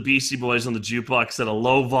listen to the Beastie Boys on the jukebox at a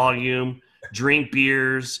low volume, drink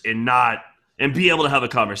beers, and be able to have a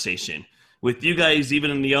conversation. With you guys, even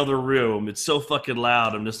in the other room, it's so fucking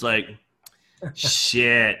loud. I'm just like,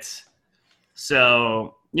 shit.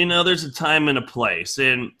 So, there's a time and a place.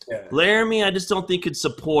 And Laramie, I just don't think could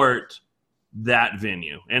support that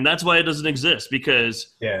venue. And that's why it doesn't exist,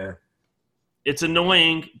 because it's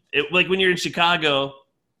annoying. Like when you're in Chicago,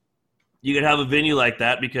 you could have a venue like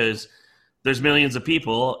that because there's millions of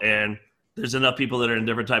people and there's enough people that are in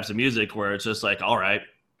different types of music where it's just like, all right.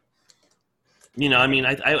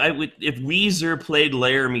 I would, if Weezer played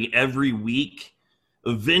Laramie every week,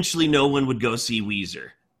 eventually no one would go see Weezer.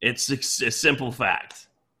 It's a simple fact.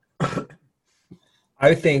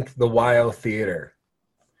 I think the WYO Theater.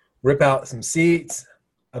 Rip out some seats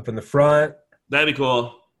up in the front. That'd be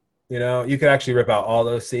cool. You could actually rip out all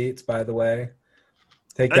those seats, by the way.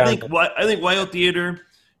 I think WYO Theater,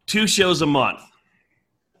 2 shows a month.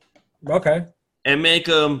 Okay. And make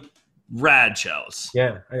them rad shows.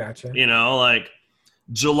 Yeah, I gotcha. Like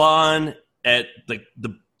Jalon at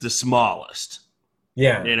the smallest.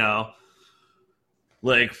 Yeah.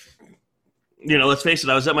 Let's face it,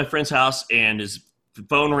 I was at my friend's house and his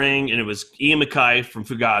phone rang and it was Ian MacKaye from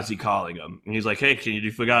Fugazi calling him. And he's like, hey, can you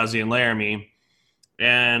do Fugazi in Laramie?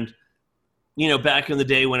 And, back in the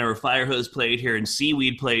day whenever Firehose played here and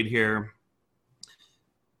Seaweed played here,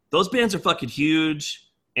 those bands are fucking huge.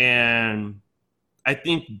 And I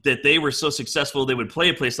think that they were so successful, they would play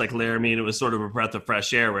a place like Laramie, and it was sort of a breath of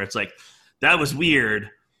fresh air where it's like, that was weird.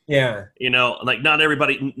 Yeah. Not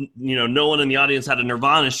everybody, no one in the audience had a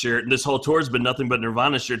Nirvana shirt. This whole tour's been nothing but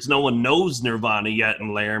Nirvana shirts. No one knows Nirvana yet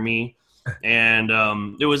in Laramie. And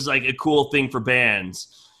it was like a cool thing for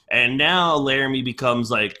bands. And now Laramie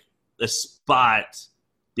becomes like a spot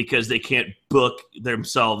because they can't book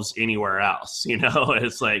themselves anywhere else.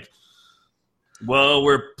 It's like, well,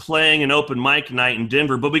 we're playing an open mic night in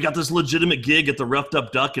Denver, but we got this legitimate gig at the Roughed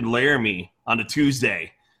Up Duck in Laramie on a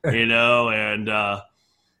Tuesday, and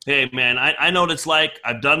hey, man, I know what it's like.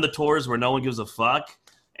 I've done the tours where no one gives a fuck,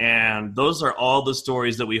 and those are all the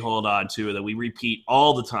stories that we hold on to, that we repeat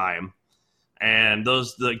all the time, and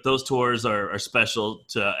those tours are special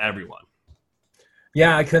to everyone.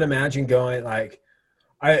 Yeah, I couldn't imagine going,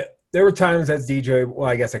 there were times as DJ, well,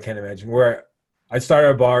 I guess I can't imagine, where I started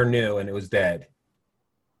a bar new and it was dead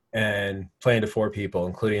and playing to 4 people,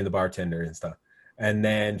 including the bartender and stuff. And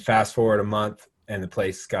then fast forward a month and the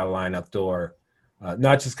place got a line up door.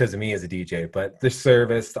 Not just because of me as a DJ, but the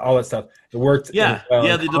service, all that stuff. It worked. Yeah,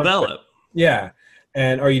 they develop. Yeah,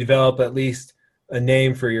 or you develop at least a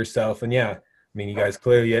name for yourself. And yeah, I mean, you guys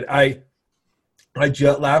clearly had. I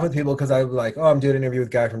just laugh with people because I was like, oh, I'm doing an interview with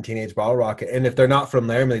a guy from Teenage Bottle Rocket. And if they're not from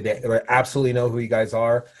Laramie, they absolutely know who you guys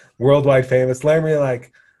are. Worldwide famous. Laramie,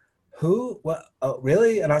 like, who? What? Oh,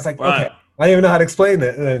 really? And I was like, right. Okay. I don't even know how to explain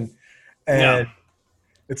it. And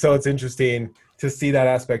so it's interesting to see that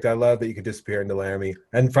aspect. I love that you could disappear into Laramie.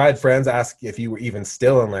 And I had friends ask if you were even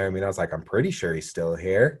still in Laramie. And I was like, I'm pretty sure he's still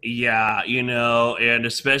here. Yeah, and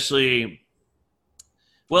especially,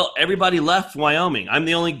 well, everybody left Wyoming. I'm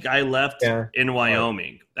the only guy left in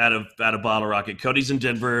Wyoming out of Bottle Rocket. Cody's in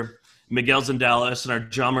Denver, Miguel's in Dallas, and our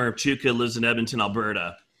drummer Chuka lives in Edmonton,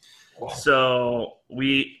 Alberta. Whoa. So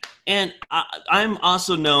I'm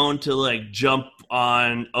also known to jump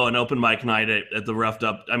on an open mic night at the Roughed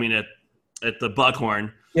Up. I mean at the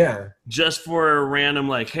Buckhorn. Yeah. Just for a random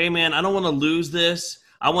hey man, I don't want to lose this.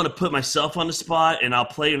 I want to put myself on the spot, and I'll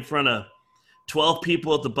play in front of 12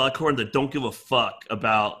 people at the Buckhorn that don't give a fuck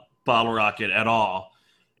about Bottle Rocket at all.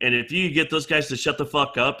 And if you get those guys to shut the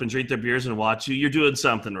fuck up and drink their beers and watch you, you're doing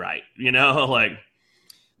something right. You know, like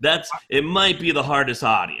it might be the hardest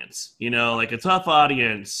audience. You know, like a tough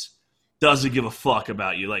audience doesn't give a fuck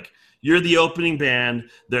about you. Like you're the opening band.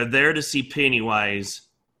 They're there to see Pennywise.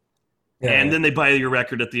 Yeah, and then they buy your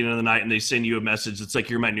record at the end of the night and they send you a message. It's like,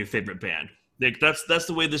 you're my new favorite band. Like that's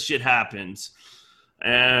the way this shit happens.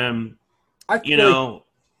 And, I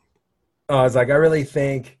was like, I really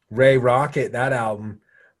think Ray Rocket, that album,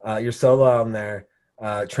 your solo album there,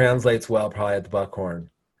 translates well probably at the Buckhorn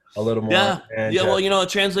a little more. Yeah, and well, it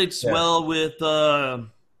translates well with the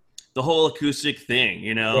whole acoustic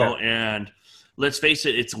thing, and let's face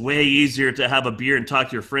it, it's way easier to have a beer and talk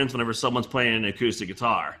to your friends whenever someone's playing an acoustic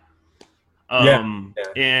guitar.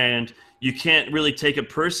 And you can't really take it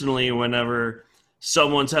personally whenever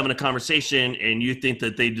someone's having a conversation and you think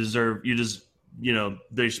that they're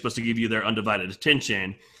supposed to give you their undivided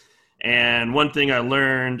attention. And one thing I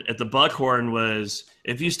learned at the Buckhorn was,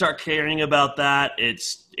 if you start caring about that,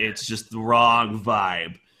 it's just the wrong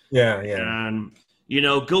vibe. Yeah. And,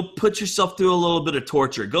 go put yourself through a little bit of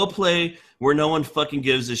torture. Go play where no one fucking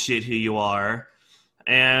gives a shit who you are.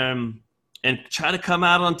 And try to come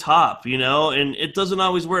out on top, and it doesn't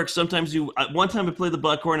always work. Sometimes one time I played the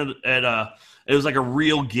Buckhorn at it was like a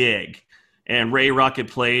real gig, and Ray Rocket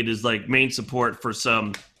played as like main support for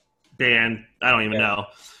some band. I don't even know.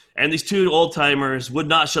 And these two old timers would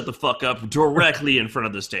not shut the fuck up directly in front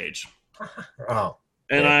of the stage. Oh.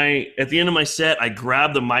 And at the end of my set, I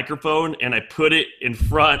grabbed the microphone and I put it in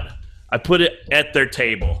front. I put it at their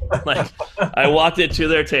table. Like I walked it to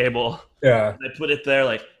their table. Yeah. And I put it there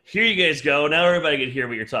like, here you guys go. Now everybody can hear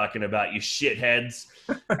what you're talking about, you shitheads.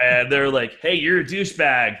 And they're like, hey, you're a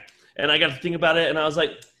douchebag. And I got to think about it, and I was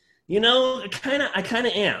like, I kind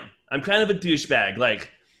of am. I'm kind of a douchebag. Like,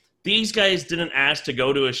 these guys didn't ask to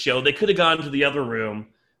go to a show. They could have gone to the other room.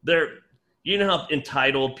 You know how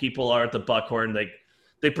entitled people are at the Buckhorn.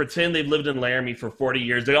 They pretend they've lived in Laramie for 40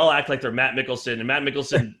 years. They all act like they're Matt Mickelson, and Matt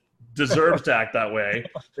Mickelson deserves to act that way.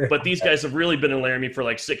 But these guys have really been in Laramie for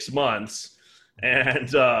like 6 months. And,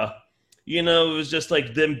 it was just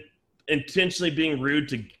like them intentionally being rude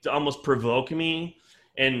to almost provoke me.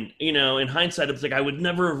 And, in hindsight, it's like I would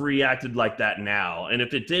never have reacted like that now. And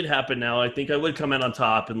if it did happen now, I think I would come out on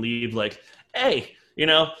top and leave like, hey,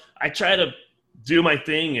 I try to do my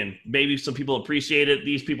thing and maybe some people appreciate it.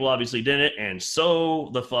 These people obviously didn't. And so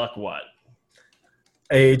the fuck what?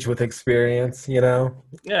 Age with experience,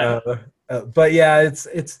 Yeah. But yeah,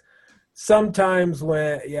 it's sometimes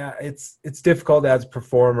when, it's difficult as a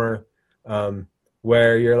performer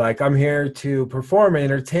where you're like, I'm here to perform and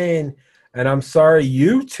entertain. And I'm sorry,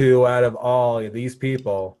 you two out of all of these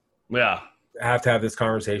people have to have this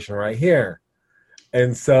conversation right here.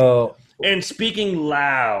 And so... And speaking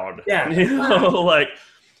loud. Yeah. Like,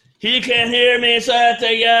 he can't hear me, so I have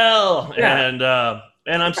to yell. Yeah.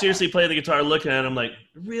 And I'm seriously playing the guitar, looking at him like,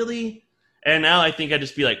 really? And now I think I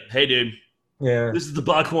just be like, hey, dude. Yeah. This is the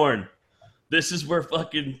Buckhorn. This is where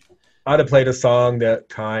fucking... I'd have played a song that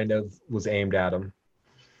kind of was aimed at him.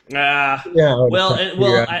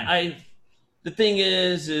 The thing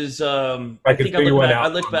is I think I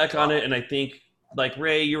look back on it and I think, like,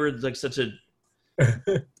 Ray, you were like such a...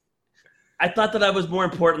 I thought that I was more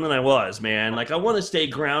important than I was, man. Like, I want to stay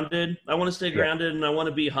grounded. And I want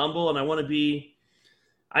to be humble, and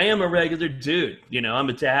I am a regular dude. I'm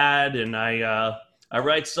a dad, and I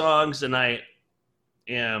write songs, and I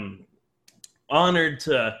am honored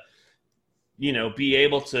to, be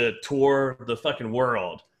able to tour the fucking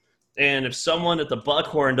world. And if someone at the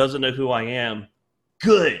Buckhorn doesn't know who I am,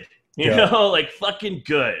 good. Like fucking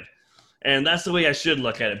good. And that's the way I should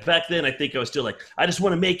look at it. Back then, I think I was still like, I just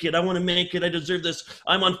want to make it. I deserve this.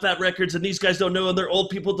 I'm on Fat Records, and these guys don't know, and they're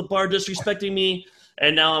old people at the bar disrespecting me.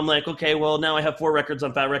 And now I'm like, okay, well, now I have 4 records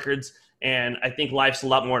on Fat Records, and I think life's a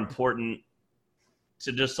lot more important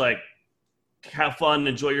to just, like, have fun,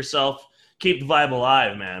 enjoy yourself, keep the vibe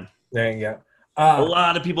alive, man. Yeah. A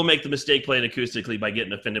lot of people make the mistake playing acoustically by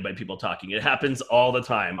getting offended by people talking. It happens all the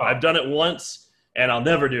time. I've done it once, and I'll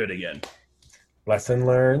never do it again. Lesson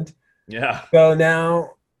learned. Yeah. So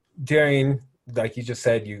now, during, like you just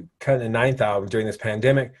said, you cut the 9th album during this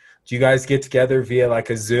pandemic. Do you guys get together via like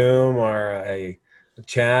a Zoom or a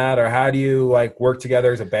chat, or how do you like work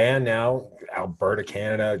together as a band now? Alberta,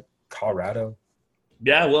 Canada, Colorado.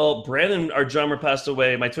 Yeah, well, Brandon, our drummer, passed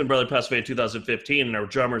away. My twin brother passed away in 2015, and our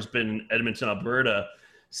drummer's been in Edmonton, Alberta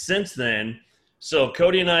since then. So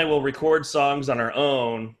Cody and I will record songs on our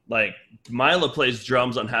own. Like, Mila plays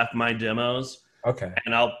drums on half my demos. Okay.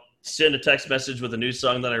 And I'll send a text message with a new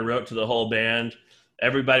song that I wrote to the whole band.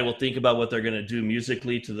 Everybody will think about what they're going to do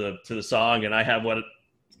musically to the song, and I have what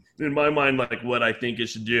in my mind, like what I think it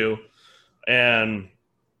should do. And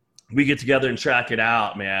we get together and track it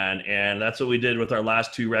out, man. And that's what we did with our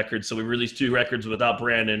last 2 records. So we released 2 records without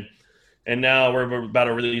Brandon. And now we're about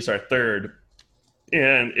to release our 3rd.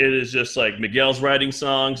 And it is just like Miguel's writing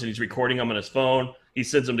songs and he's recording them on his phone. He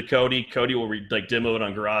sends them to Cody. Cody will demo it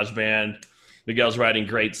on GarageBand. Miguel's writing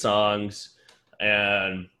great songs.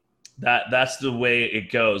 And that's the way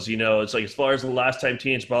it goes. You know, it's like as far as the last time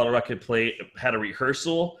Teenage Bottle Rocket had a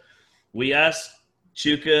rehearsal, we asked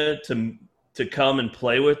Chuka to come and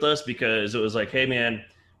play with us because it was like, hey, man,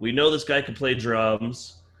 we know this guy can play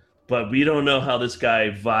drums, but we don't know how this guy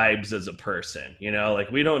vibes as a person. You know, like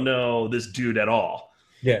we don't know this dude at all.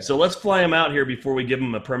 Yeah. So let's fly him out here before we give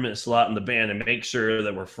him a permanent slot in the band and make sure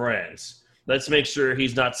that we're friends. Let's make sure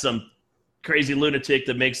he's not some crazy lunatic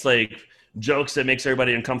that makes like jokes that makes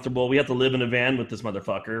everybody uncomfortable. We have to live in a van with this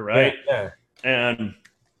motherfucker, right? Yeah. And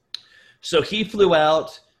so he flew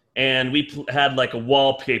out and we had like a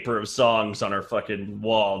wallpaper of songs on our fucking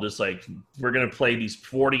wall. Just like, we're going to play these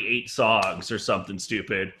 48 songs or something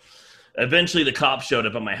stupid. Eventually the cops showed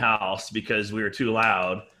up at my house because we were too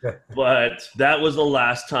loud. But that was the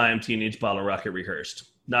last time Teenage Bottle Rocket rehearsed.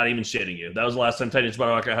 Not even shitting you. That was the last time Teenage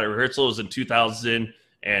Bottle Rocket had a rehearsal. It was in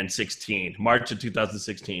 2016, March of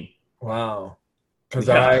 2016. Wow. Because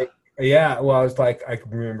Yeah. I was like, I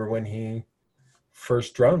can remember when he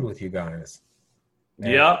first drummed with you guys.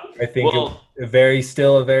 And Yeah. I think it was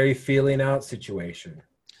still a very feeling out situation.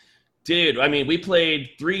 Dude, I mean, we played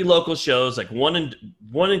 3 local shows, like one in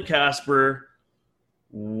Casper,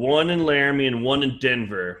 one in Laramie, and one in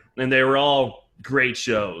Denver. And they were all great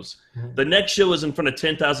shows. Mhm. The next show was in front of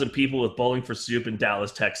 10,000 people with Bowling for Soup in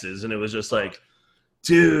Dallas, Texas. And it was just like,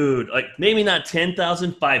 dude, like maybe not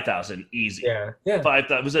 10,000, 5,000, easy. Yeah.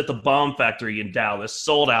 5,000. It was at the Bomb Factory in Dallas,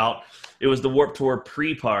 sold out. It was the Warped Tour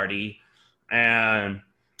pre-party. And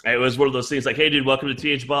it was one of those things like, hey, dude, welcome to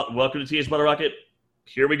TH Bottle Rocket.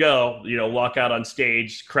 Here we go. You know, walk out on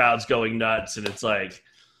stage, crowd's going nuts. And it's like,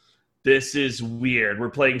 this is weird. We're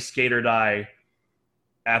playing Skate or Die.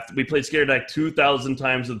 After we played Skate or Die 2,000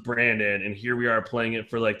 times with Brandon, and here we are playing it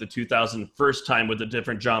for like the 2,001st time with a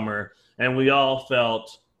different drummer. And we all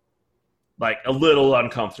felt like a little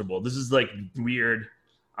uncomfortable. This is like weird.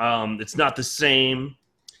 It's not the same.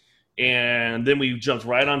 And then we jumped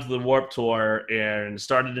right onto the Warped Tour and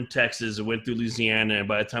started in Texas and went through Louisiana. And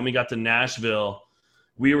by the time we got to Nashville,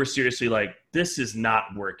 we were seriously like, this is not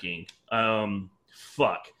working.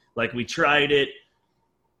 Fuck. Like, we tried it.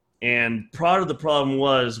 And part of the problem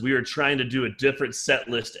was we were trying to do a different set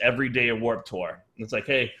list every day of Warped Tour. And it's like,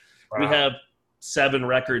 hey, we have 7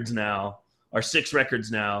 records now, or 6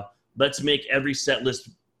 records now. Let's make every set list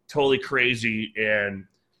totally crazy. And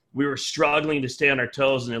we were struggling to stay on our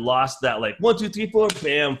toes, and it lost that like 1, 2, 3, 4,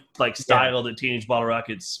 bam, like style that Teenage Bottle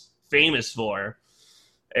Rocket's famous for.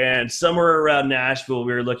 And somewhere around Nashville,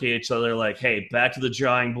 we were looking at each other like, hey, back to the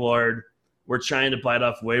drawing board. We're trying to bite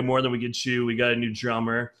off way more than we can chew. We got a new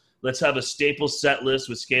drummer. Let's have a staple set list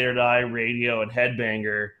with Skate or Die, Radio, and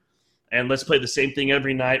Headbanger. And let's play the same thing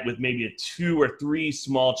every night with maybe 2 or 3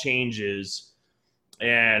 small changes.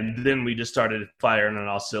 And then we just started firing on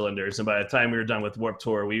all cylinders. And by the time we were done with Warped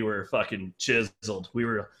Tour, we were fucking chiseled. We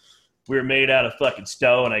were made out of fucking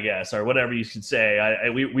stone, I guess, or whatever you could say.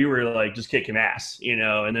 We were like just kicking ass, you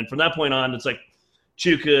know. And then from that point on, it's like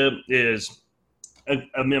Chuka is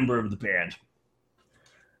a member of the band.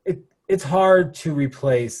 It's hard to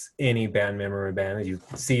replace any band member in a band. You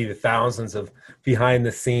see the thousands of behind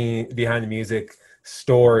the music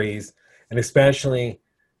stories, and especially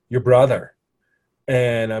your brother.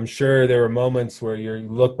 And I'm sure there were moments where you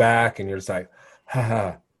look back and you're just like,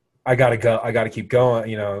 haha, I gotta go. I gotta keep going,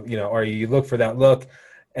 you know, or you look for that look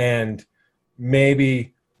and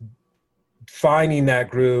maybe finding that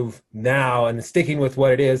groove now and sticking with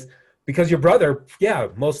what it is, because your brother,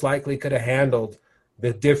 most likely could have handled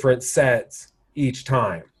the different sets each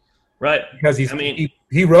time. Right. Because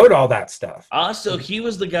he wrote all that stuff. Also, he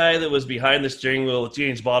was the guy that was behind the steering wheel with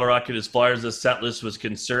Teenage Bottle Rocket as far as the set list was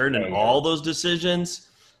concerned and all those decisions.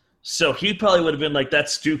 So he probably would have been like,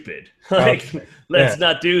 that's stupid. Let's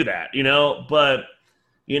not do that, you know? But,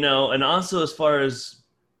 you know, and also as far as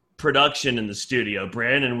production in the studio,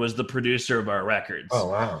 Brandon was the producer of our records. Oh,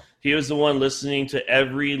 wow. He was the one listening to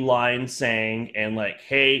every line sang and like,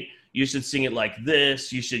 hey, you should sing it like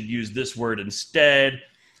this. You should use this word instead.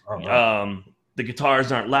 Oh, wow. The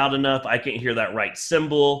guitars aren't loud enough. I can't hear that right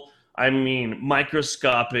cymbal. I mean,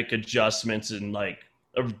 microscopic adjustments and like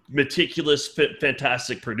a meticulous,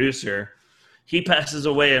 fantastic producer. He passes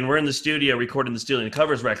away, and we're in the studio recording the Stealing the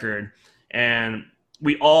Covers record. And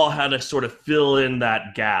we all had to sort of fill in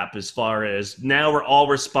that gap as far as now we're all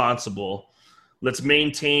responsible. Let's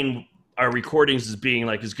maintain our recordings as being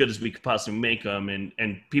like as good as we could possibly make them.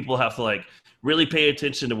 And people have to like really pay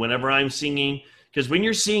attention to whenever I'm singing. Because when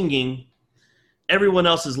you're singing, everyone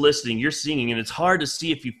else is listening. You're singing, and it's hard to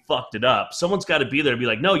see if you fucked it up. Someone's got to be there to be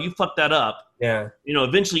like, no, you fucked that up. Yeah. You know,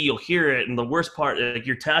 eventually you'll hear it. And the worst part, like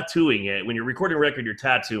you're tattooing it. When you're recording a record, you're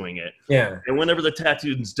tattooing it. Yeah. And whenever the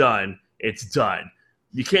tattooing's done, it's done.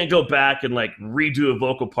 You can't go back and like redo a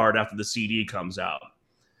vocal part after the CD comes out.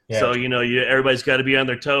 Yeah. So, you know, everybody's got to be on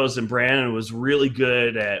their toes. And Brandon was really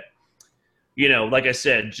good at, you know, like I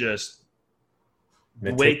said, just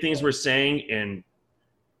the way things were saying. And,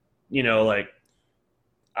 you know, like,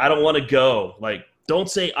 I don't want to go. Like, don't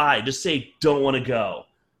say just say don't want to go.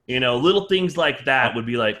 You know, little things like that would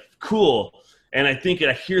be like, cool. And I think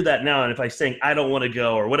I hear that now. And if I say I don't want to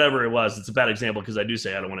go or whatever it was, it's a bad example because I do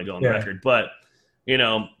say I don't want to go on the record. But, you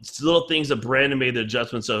know, it's little things that Brandon made the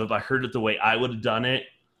adjustments of. If I heard it the way I would have done it,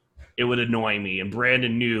 it would annoy me. And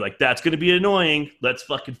Brandon knew, like, that's going to be annoying. Let's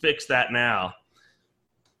fucking fix that now.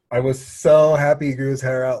 I was so happy he grew his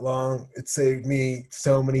hair out long. It saved me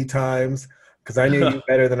so many times because I knew you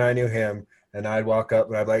better than I knew him. And I'd walk up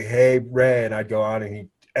and I'd be like, hey, Ray. And I'd go on and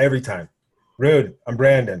every time, Rude, I'm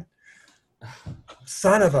Brandon.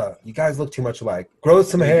 Son of a, you guys look too much alike. Grow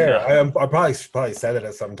some hair. I probably said it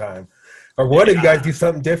at some time. Or what if you guys do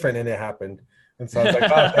something different and it happened? And so I was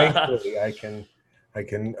like, oh, thankfully I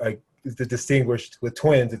can the distinguished with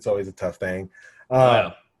twins. It's always a tough thing.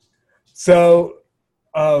 So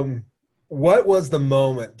what was the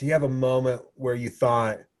moment? Do you have a moment where you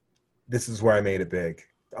thought, this is where I made it big?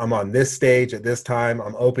 I'm on this stage at this time.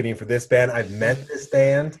 I'm opening for this band. I've met this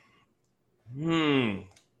band. I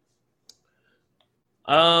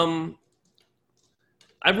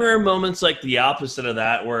remember moments like the opposite of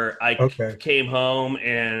that where I came home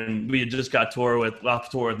and we had just got off tour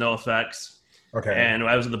with NoFX. Okay. And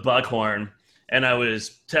I was at the Buckhorn and I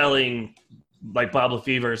was telling like Bob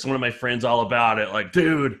LaFever, one of my friends, all about it. Like,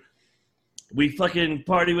 dude, we fucking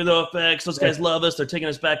party with NoFX. Those guys love us. They're taking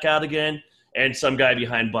us back out again. And some guy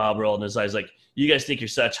behind Bob rolling his eyes like, you guys think you're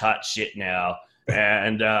such hot shit now.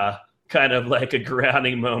 And kind of like a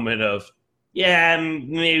grounding moment of, yeah,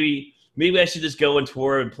 maybe I should just go and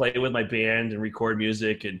tour and play with my band and record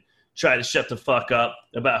music and try to shut the fuck up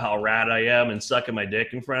about how rad I am and sucking my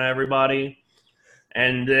dick in front of everybody.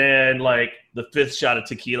 And then like the fifth shot of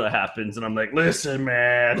tequila happens and I'm like, listen,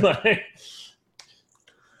 man, like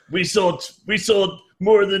we sold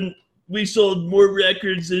more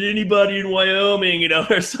records than anybody in Wyoming, you know,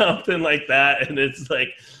 or something like that. And it's like,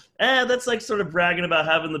 that's like sort of bragging about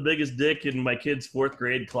having the biggest dick in my kid's fourth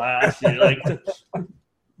grade class. You know, like,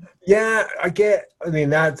 yeah, I mean,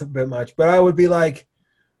 that's a bit much, but I would be like,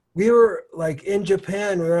 we were like in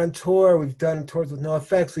Japan, we were on tour, we've done tours with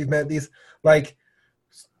NoFX, we've met these, like,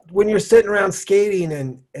 when you're sitting around skating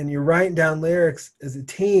and you're writing down lyrics as a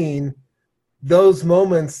teen, those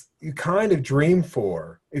moments you kind of dream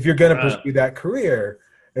for if you're going to pursue that career.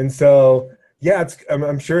 And so, yeah,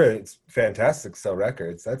 I'm sure it's fantastic to sell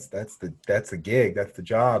records. That's the gig, that's the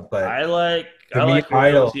job. But I like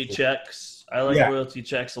royalty checks. I like royalty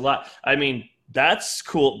checks a lot. I mean, that's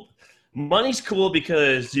cool. Money's cool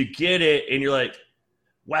because you get it and you're like,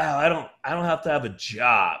 wow, I don't have to have a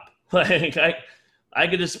job. Like I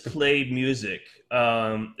could just play music.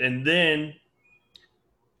 And then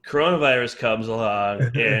coronavirus comes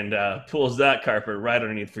along and pulls that carpet right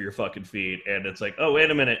underneath for your fucking feet. And it's like, oh,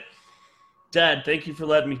 wait a minute. Dad, thank you for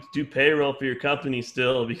letting me do payroll for your company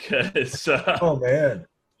still because... oh, man.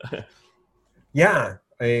 Yeah.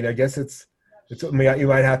 I mean, I guess you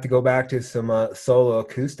might have to go back to some solo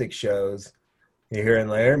acoustic shows. You're hearing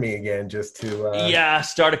Laramie again just to...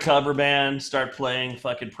 start a cover band, start playing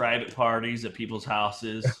fucking private parties at people's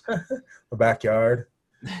houses. A backyard.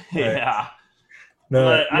 Yeah. No,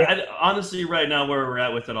 but I honestly, right now where we're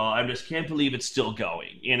at with it all, I just can't believe it's still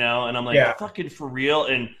going, you know? And I'm like, fucking for real?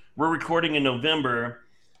 And we're recording in November,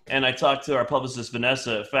 and I talked to our publicist,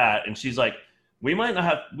 Vanessa, at FAT, and she's like, we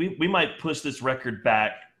might push this record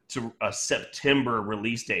back to a September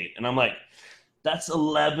release date. And I'm like, that's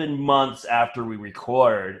 11 months after we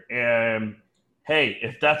record. And hey,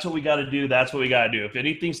 if that's what we got to do, that's what we got to do. If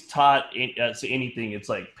anything's taught anything, it's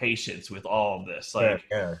like patience with all of this. Like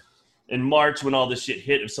in March when all this shit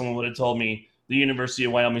hit, if someone would have told me the University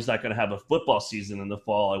of Wyoming's not going to have a football season in the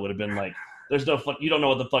fall, I would have been like, there's no fuck, you don't know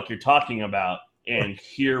what the fuck you're talking about. And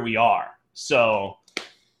here we are. So,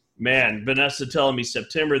 man, Vanessa telling me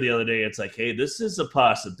September the other day, it's like, hey, this is a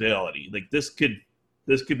possibility. Like this could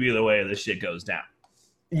be the way this shit goes down.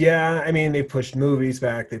 Yeah, I mean, they pushed movies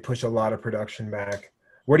back. They pushed a lot of production back.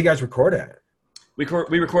 Where do you guys record at? We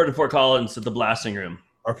recorded in Fort Collins at the Blasting Room.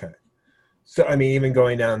 Okay. So, I mean, even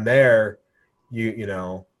going down there, you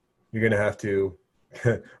know, you're gonna have to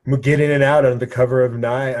get in and out on the cover of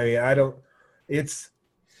night. I mean, I don't. It's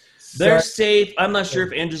They're such, safe. I'm not sure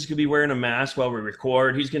if Andrew's going to be wearing a mask while we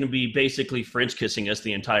record. He's going to be basically French kissing us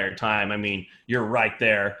the entire time. I mean, you're right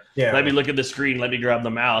there. yeah. Let me look at the screen. Let me grab the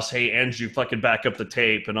mouse. Hey, Andrew, fucking back up the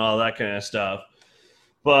tape and all that kind of stuff.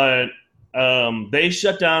 But they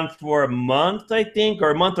shut down for a month, I think,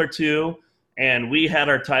 or a month or two. And we had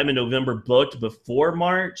our time in November booked before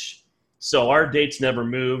March. So our dates never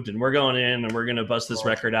moved. And we're going in and we're going to bust this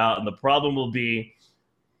record out. And the problem will be,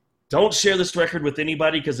 don't share this record with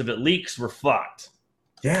anybody because if it leaks, we're fucked.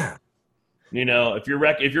 Yeah. You know, if your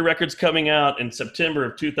record's coming out in September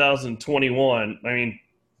of 2021, I mean,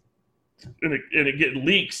 and it get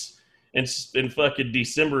leaks in fucking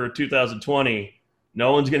December of 2020,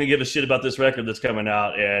 no one's gonna give a shit about this record that's coming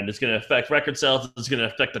out, and it's gonna affect record sales. It's gonna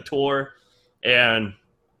affect the tour, and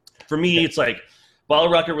for me, it's like Bottle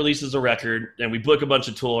Rocket releases a record, and we book a bunch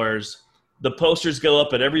of tours. The posters go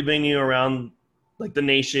up at every venue around like the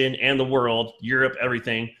nation and the world, Europe,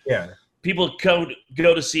 everything. Yeah. People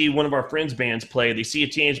go to see one of our friends' bands play. They see a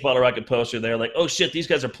Teenage Bottle Rocket poster. They're like, oh, shit, these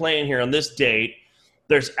guys are playing here on this date.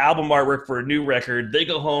 There's album artwork for a new record. They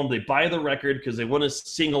go home. They buy the record because they want to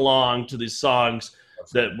sing along to these songs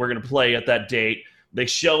that we're going to play at that date. They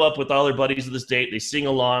show up with all their buddies at this date. They sing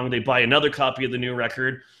along. They buy another copy of the new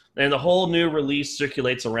record. And the whole new release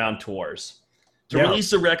circulates around tours. To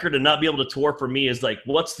release a record and not be able to tour for me is like,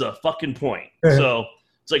 what's the fucking point? So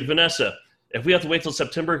it's like, Vanessa, if we have to wait till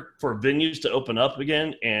September for venues to open up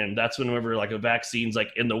again, and that's whenever like a vaccine's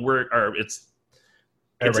like in the word, or it's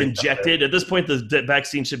injected. At this point, the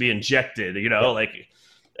vaccine should be injected, you know, like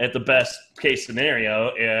at the best case scenario.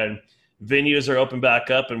 And venues are open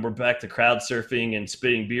back up and we're back to crowd surfing and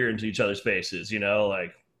spitting beer into each other's faces, you know,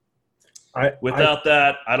 like. Without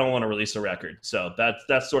that, I don't want to release a record. So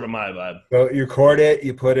that's sort of my vibe. So you record it,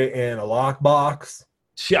 you put it in a lockbox.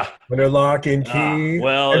 Yeah. When they're lock and key.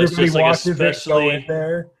 Well, everybody it's just like watches it go in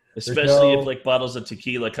there. Especially if like bottles of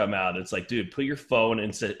tequila come out. It's like, dude, put your phone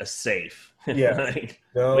in a safe. Yeah. Wait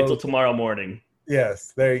till tomorrow morning.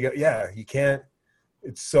 Yes, there you go. Yeah, you can't.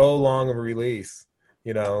 It's so long of a release,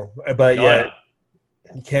 you know. But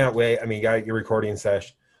you can't wait. I mean, you got your recording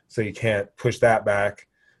session, so you can't push that back.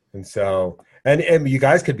 And so, and you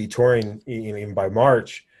guys could be touring even by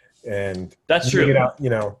March, and that's true. You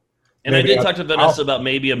know, and I did talk to Vanessa about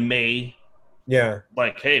maybe a May. Yeah.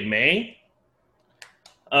 Like, hey, May.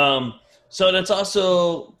 So that's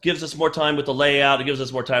also gives us more time with the layout. It gives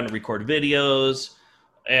us more time to record videos,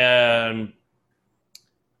 and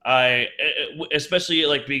especially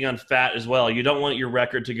like being on Fat as well. You don't want your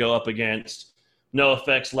record to go up against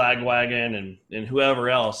NoFX, Lagwagon, and whoever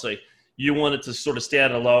else. Like, you want it to sort of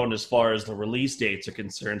stand alone as far as the release dates are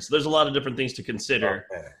concerned. So there's a lot of different things to consider.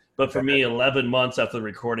 Okay. But for me, 11 months after the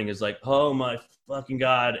recording is like, oh my fucking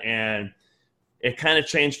God. And it kind of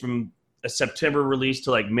changed from a September release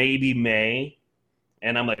to like maybe May.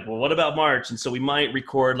 And I'm like, well, what about March? And so we might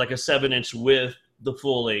record like a 7-inch with the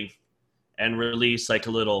full length and release like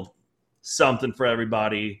a little something for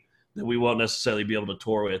everybody that we won't necessarily be able to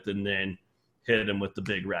tour with, and then hit them with the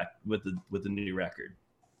big with the new record.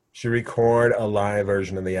 Should record a live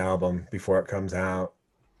version of the album before it comes out.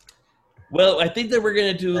 Well, I think that we're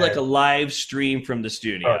going to do like a live stream from the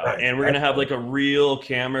studio, and we're going to have like a real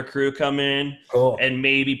camera crew come in and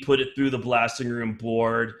maybe put it through the Blasting Room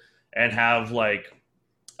board and have like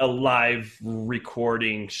a live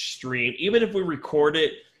recording stream. Even if we record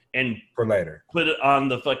it and for later, put it on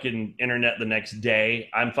the fucking internet the next day,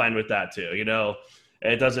 I'm fine with that too. You know,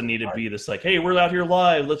 it doesn't need to be this like, hey, we're out here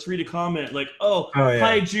live. Let's read a comment. Like,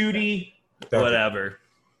 hi, Judy, whatever.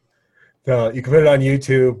 So you can put it on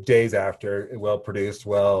YouTube days after, well produced,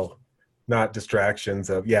 not distractions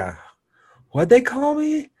of, what'd they call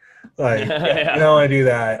me? Like, I don't want to do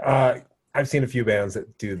that. I've seen a few bands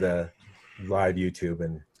that do the live YouTube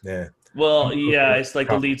and Well, it's like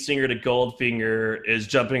the lead singer to Goldfinger is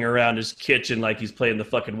jumping around his kitchen like he's playing the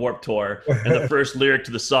fucking Warped Tour, and the first lyric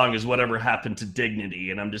to the song is "Whatever happened to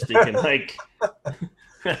dignity," and I'm just thinking like,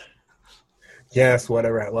 yes,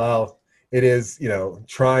 whatever. Well, it is,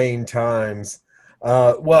 trying times.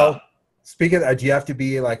 Speaking of that, do you have to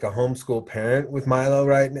be like a homeschool parent with Milo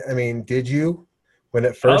right now? I mean, did you when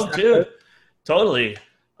it first happened? Dude, totally.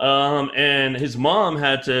 And his mom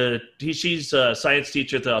had to, she's a science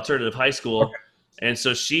teacher at the alternative high school. Okay. And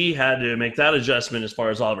so she had to make that adjustment as far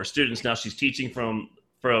as all of her students. Now she's teaching from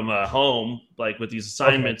home, like with these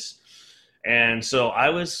assignments. And so I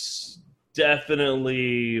was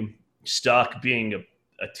definitely stuck being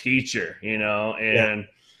a teacher, and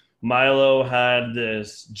Milo had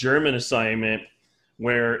this German assignment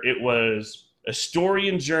where it was a story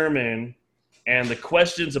in German, and the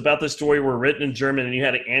questions about the story were written in German, and you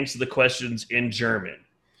had to answer the questions in German.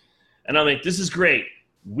 And I'm like, this is great.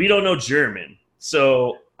 We don't know German.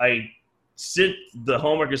 So I sent the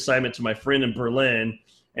homework assignment to my friend in Berlin,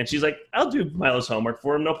 and she's like, I'll do Milo's homework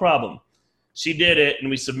for him, no problem. She did it, and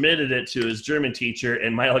we submitted it to his German teacher,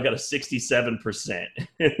 and Milo got a 67%.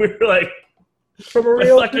 And we were like, from a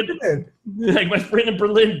real kid. Like, my friend in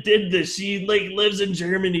Berlin did this. She lives in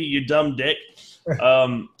Germany, you dumb dick.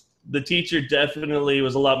 The teacher definitely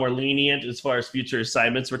was a lot more lenient as far as future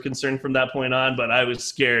assignments were concerned from that point on, but I was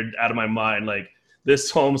scared out of my mind. Like,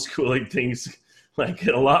 this homeschooling thing's like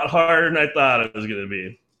a lot harder than I thought it was going to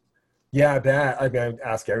be. Yeah, I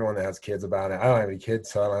ask everyone that has kids about it. I don't have any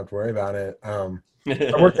kids, so I don't have to worry about it.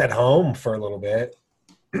 I worked at home for a little bit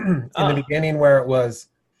in the beginning, where it was,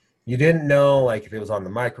 you didn't know, like, if it was on the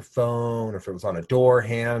microphone or if it was on a door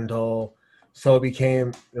handle. So it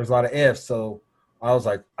became, there was a lot of ifs. So I was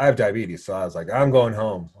like, I have diabetes. So I was like, I'm going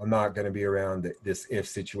home. I'm not going to be around this if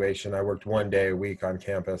situation. I worked 1 day a week on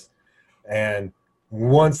campus. And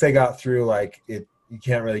once they got through, like, you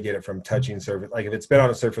can't really get it from touching surface. Like, if it's been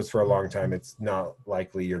on a surface for a long time, it's not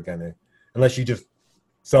likely you're going to, unless you just,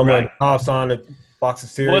 someone coughs on a box of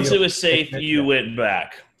cereal. Once it was safe, you went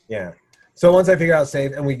back. Yeah. So once I figured out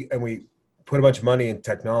safe, and we put a bunch of money in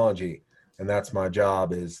technology, and that's my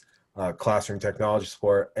job, is classroom technology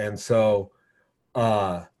support. And so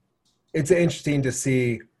it's interesting to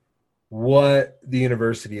see what the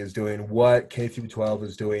university is doing, what K through 12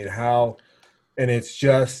 is doing, how, and it's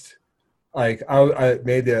just like, I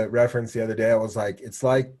made the reference the other day. I was like, it's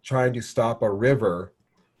like trying to stop a river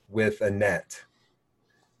with a net.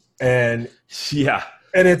 And yeah,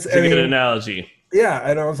 and it's a good analogy. Yeah.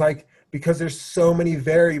 And I was like, because there's so many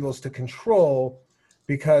variables to control,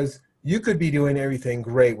 because you could be doing everything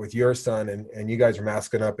great with your son, and you guys are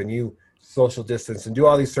masking up and you social distance and do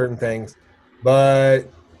all these certain things, but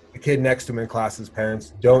the kid next to him in class's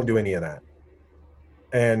parents don't do any of that.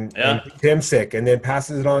 And him sick, and then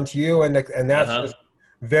passes it on to you, and that's just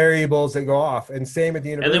variables that go off. And same at the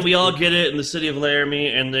university. And then we all get it in the city of Laramie,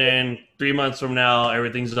 and then 3 months from now,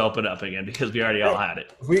 everything's open up again because we already all had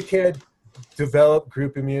it. If we could develop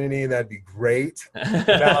group immunity, that'd be great,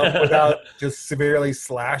 without just severely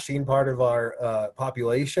slashing part of our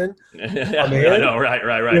population. I know, right.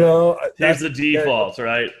 Here's the default,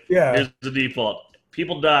 right? Yeah. Here's the default.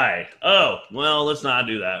 People die. Oh, well, let's not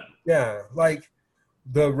do that. Yeah, like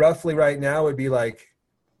the roughly right now would be like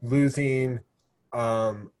losing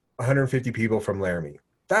 150 people from Laramie.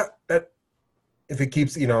 That if it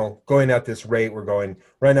keeps going at this rate we're going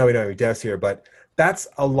right now, we don't have any deaths here, but that's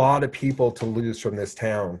a lot of people to lose from this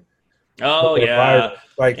town. Oh yeah,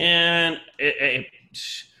 like, and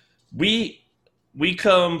we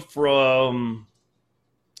come from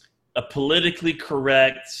a politically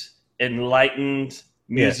correct, enlightened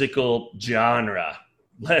musical genre.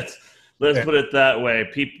 Let's put it that way.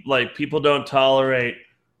 People don't tolerate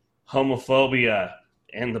homophobia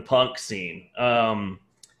in the punk scene,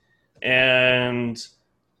 and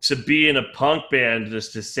to be in a punk band,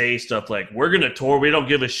 just to say stuff like, we're going to tour, we don't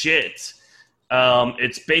give a shit.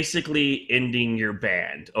 It's basically ending your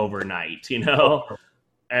band overnight,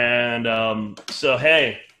 And so,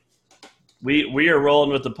 hey, we are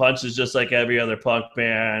rolling with the punches just like every other punk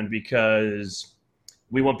band, because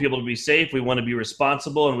we want people to be safe, we want to be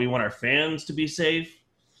responsible, and we want our fans to be safe.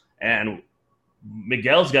 And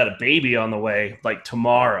Miguel's got a baby on the way, like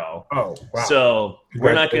tomorrow. Oh, wow. So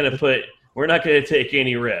we're not going to take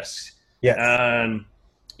any risks. Yes. And,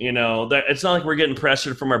 it's not like we're getting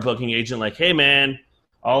pressured from our booking agent like, hey, man,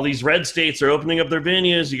 all these red states are opening up their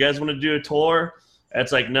venues. You guys want to do a tour?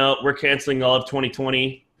 It's like, no, we're canceling all of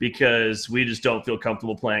 2020 because we just don't feel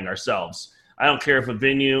comfortable playing ourselves. I don't care if a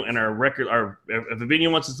venue and if a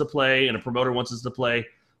venue wants us to play and a promoter wants us to play.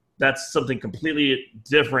 That's something completely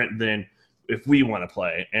different than if we want to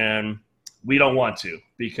play. And we don't want to,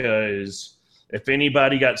 because if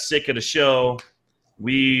anybody got sick at a show,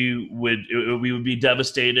 we would be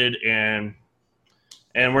devastated, and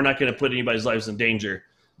we're not going to put anybody's lives in danger.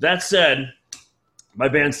 That said, my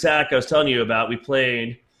band SAC I was telling you about, we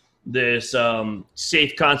played this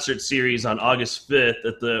Safe concert series on August 5th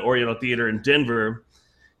at the Oriental Theater in Denver,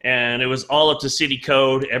 and it was all up to city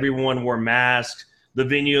code. Everyone wore masks. The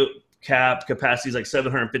venue capacity is like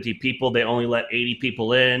 750 people. They only let 80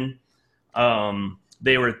 people in.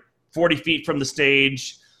 They were 40 feet from the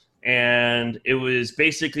stage. and it was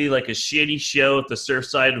basically like a shitty show at the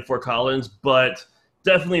Surfside in Fort Collins, but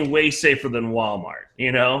definitely way safer than Walmart,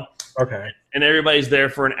 you know? Okay. And everybody's there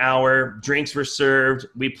for an hour. Drinks were served.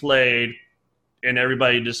 We played, and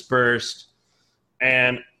everybody dispersed.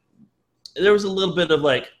 And there was a little bit of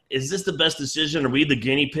like, is this the best decision? Are we the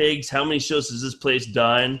guinea pigs? How many shows has this place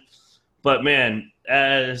done? But man,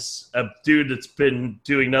 as a dude that's been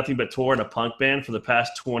doing nothing but tour in a punk band for the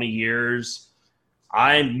past 20 years,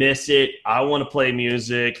 I miss it. I want to play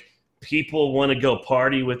music. People want to go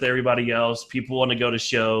party with everybody else. People want to go to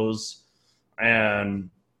shows. And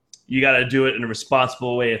you got to do it in a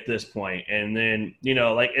responsible way at this point. And then, you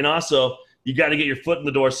know, like, and also you got to get your foot in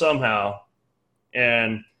the door somehow.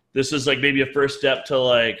 And this is like maybe a first step to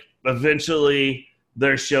like eventually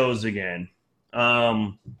there's shows again.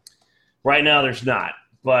 Right now there's not,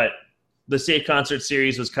 but the Safe Concert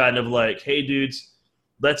Series was kind of like, hey dudes,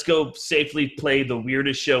 let's go safely play the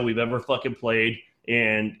weirdest show we've ever fucking played.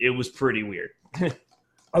 And it was pretty weird.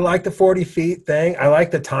 I like the 40 feet thing. I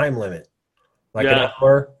like the time limit. Like an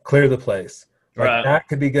hour, clear the place. Like that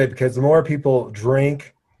could be good because the more people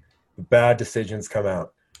drink, the bad decisions come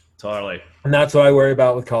out. Totally. And that's what I worry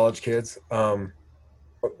about with college kids.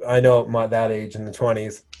 I know at that age in the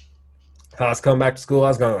 20s, I was coming back to school. I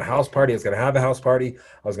was going to a house party. I was going to have a house party.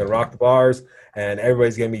 I was going to rock the bars, and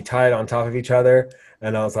everybody's going to be tied on top of each other.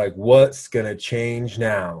 And I was like, what's going to change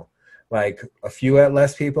now? Like a few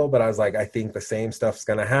less people, but I was like, I think the same stuff's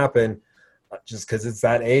going to happen just because it's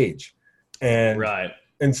that age. And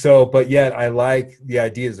and so, but yet I like the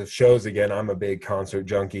ideas of shows again. I'm a big concert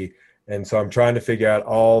junkie. And so I'm trying to figure out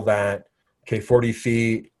all that. Okay, 40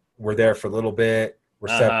 feet. We're there for a little bit. We're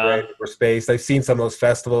separated. We're spaced. I've seen some of those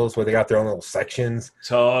festivals where they got their own little sections.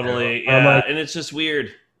 Totally. Yeah. Like, and it's just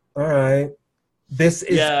weird. All right. This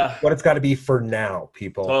is what it's got to be for now,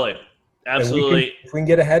 people. Totally. Absolutely. If we can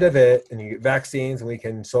get ahead of it and you get vaccines and we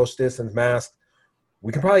can social distance, mask,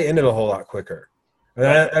 we can probably end it a whole lot quicker.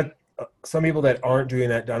 And some people that aren't doing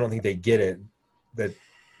that, I don't think they get it. That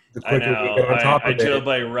the quicker we get on top of it. I drove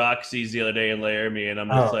by Roxy's the other day in Laramie, and I'm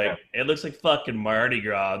just it looks like fucking Mardi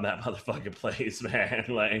Gras in that motherfucking place, man.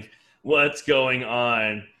 Like, what's going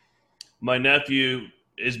on? My nephew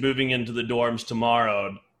is moving into the dorms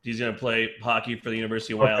tomorrow. He's going to play hockey for the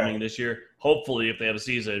University of Wyoming this year, hopefully, if they have a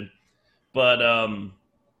season. But,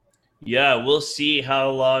 we'll see how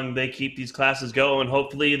long they keep these classes going.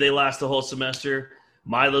 Hopefully, they last the whole semester.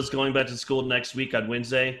 Milo's going back to school next week on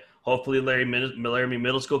Wednesday. Hopefully, Laramie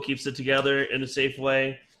Middle School keeps it together in a safe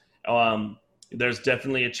way. There's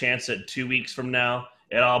definitely a chance that 2 weeks from now,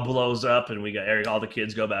 it all blows up and we got all the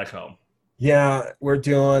kids go back home. Yeah, we're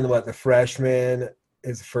doing the freshmen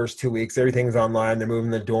is the first 2 weeks. Everything's online. They're moving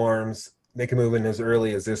the dorms. They can move in as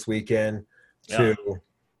early as this weekend to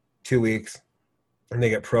 2 weeks, and they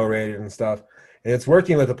get prorated and stuff. And it's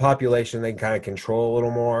working with the population they can kind of control a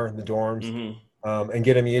little more, the dorms, and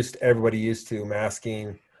get everybody used to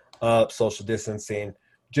masking up, social distancing,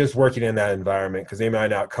 just working in that environment because they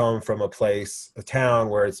might not come from a town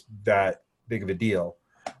where it's that big of a deal.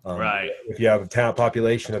 If you have a town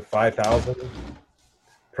population of 5,000,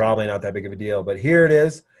 probably not that big of a deal. But here it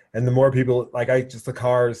is, and the more people, the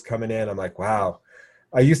cars coming in, I'm like, wow.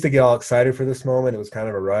 I used to get all excited for this moment. It was kind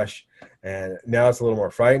of a rush, and now it's a little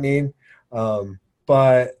more frightening.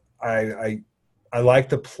 But I like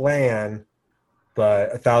the plan.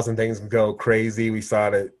 But 1,000 things can go crazy. We saw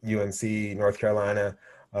it at UNC, North Carolina,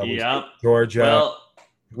 Georgia. Well,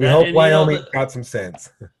 we hope Wyoming got some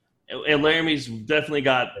sense. And Laramie's definitely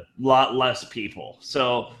got a lot less people.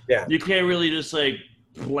 So you can't really just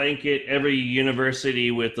blanket every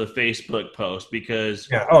university with a Facebook post because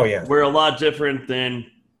we're a lot different than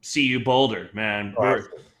CU Boulder, man.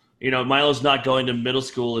 Milo's not going to middle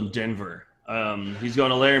school in Denver. He's going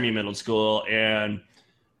to Laramie Middle School, and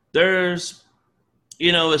there's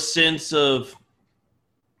a sense of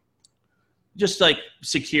just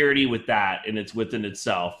security with that, and it's within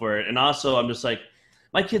itself. And also I'm just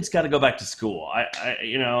my kid's got to go back to school. I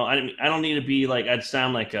don't need to be I'd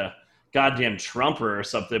sound like a goddamn Trumper or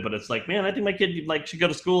something, but it's man, I think my kid should go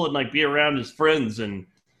to school and be around his friends and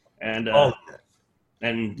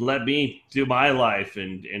let me do my life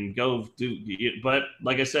and go do. But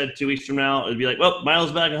like I said, 2 weeks from now, it'd be well,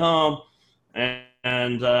 Miles back at home,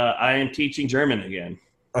 and I am teaching German again.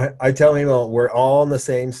 I tell him we're all in the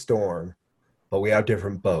same storm, but we have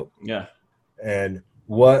different boat. Yeah. And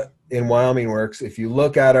what in Wyoming works, if you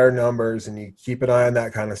look at our numbers and you keep an eye on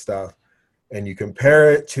that kind of stuff, and you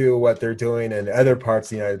compare it to what they're doing in other parts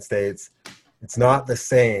of the United States, it's not the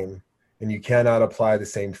same, and you cannot apply the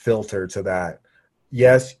same filter to that.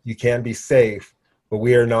 Yes, you can be safe, but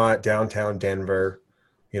we are not downtown Denver.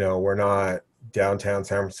 We're not downtown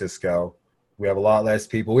San Francisco. We have a lot less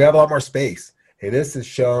people. We have a lot more space. Hey, this has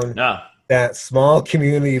shown Yeah. that small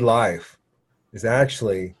community life is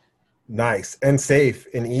actually nice and safe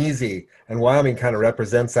and easy. And Wyoming kind of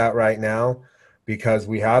represents that right now because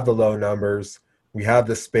we have the low numbers. We have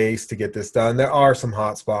the space to get this done. There are some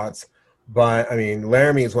hot spots, but I mean,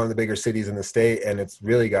 Laramie is one of the bigger cities in the state, and it's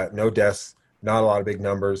really got no deaths, not a lot of big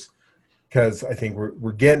numbers, because I think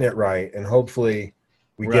we're getting it right. And hopefully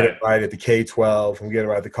we get it right at the K-12 and we get it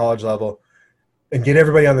right at the college level and get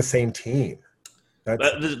everybody on the same team.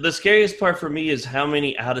 But the scariest part for me is how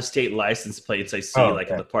many out-of-state license plates I see,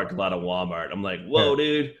 in the parking lot of Walmart. I'm like, whoa,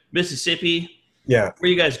 dude, Mississippi? Yeah.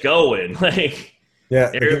 Where you guys going? Like,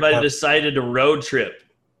 everybody decided to road trip.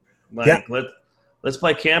 Like, let's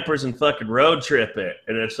play campers and fucking road trip it.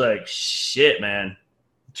 And it's like, shit, man.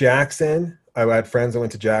 Jackson, I had friends that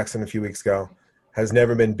went to Jackson a few weeks ago, has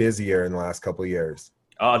never been busier in the last couple of years.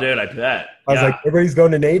 Oh, dude, I bet. I was like, everybody's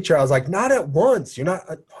going to nature. I was like, not at once. You're not.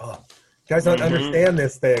 You guys don't understand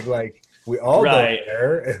this thing. Like, we all go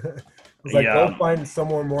there. I was like, go find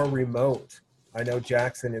somewhere more remote. I know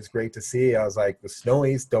Jackson is great to see. I was like, the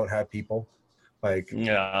Snowies don't have people. Like,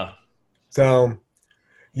 So,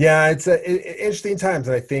 it's interesting times,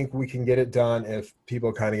 and I think we can get it done if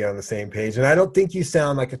people kind of get on the same page. And I don't think you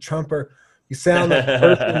sound like a Trumper. You sound like a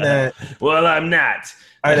person that. Well, I'm not.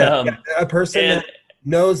 I know, a person that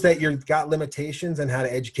knows that you've got limitations and how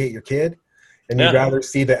to educate your kid, and you'd rather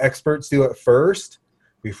see the experts do it first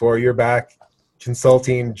before you're back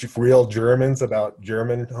consulting real Germans about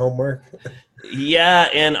German homework. Yeah,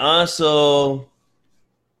 and also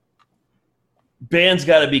bands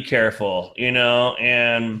got to be careful,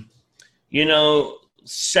 and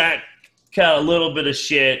Shaq got a little bit of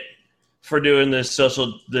shit for doing this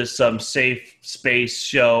safe space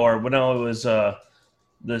show, or when it was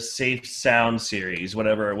the Safe Sound series,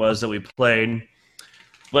 whatever it was that we played.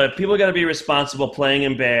 But people got to be responsible playing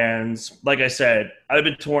in bands. Like I said, I've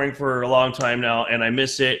been touring for a long time now, and I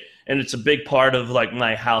miss it. And it's a big part of like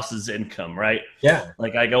my house's income, right? Yeah.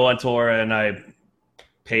 Like I go on tour and I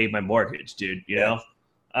pay my mortgage, dude. You know.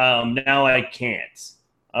 Now I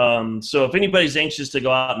can't. So if anybody's anxious to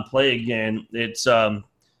go out and play again, it's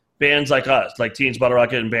bands like us, like Teens Bottle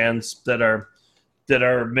Rocket, and bands that are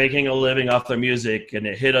making a living off their music, and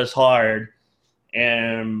it hit us hard.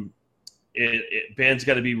 And bands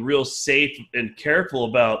got to be real safe and careful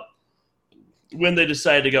about when they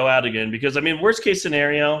decide to go out again. Because, I mean, worst case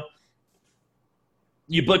scenario,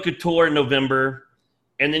 you book a tour in November,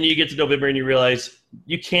 and then you get to November and you realize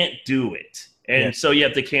you can't do it. And so you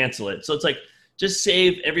have to cancel it. So it's like, just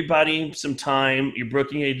save everybody some time, your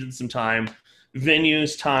booking agent some time,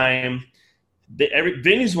 venues time.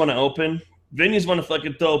 Venues want to open. Venues want to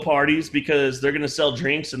fucking throw parties because they're going to sell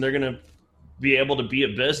drinks and they're going to be able to be a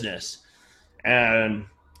business. And,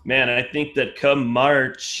 man, I think that come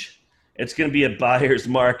March, it's going to be a buyer's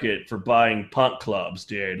market for buying punk clubs,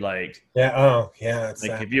 dude. Like,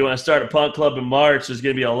 if you want to start a punk club in March, there's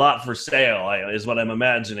going to be a lot for sale, is what I'm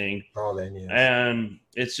imagining. Oh, then, yes. And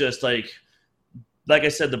it's just like I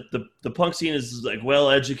said, the punk scene is like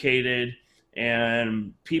well educated,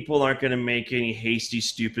 and people aren't going to make any hasty,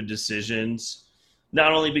 stupid decisions.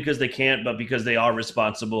 Not only because they can't, but because they are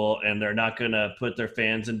responsible, and they're not going to put their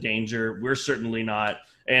fans in danger. We're certainly not,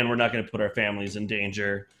 and we're not going to put our families in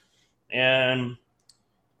danger. And,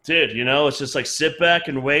 dude, it's just like sit back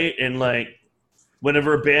and wait, and like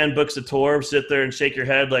whenever a band books a tour, sit there and shake your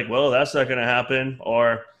head like, well, that's not going to happen.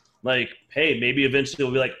 Or like, hey, maybe eventually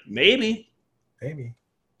we'll be like, maybe.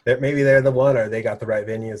 Maybe they're the one, or they got the right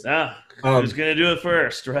venues. Who's going to do it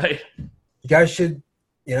first, right? You guys should,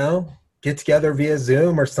 get together via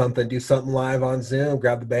Zoom or something, do something live on Zoom,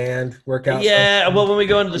 grab the band, work out. Yeah, well, when we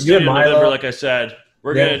go into the studio in November, like I said,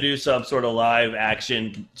 we're going to do some sort of live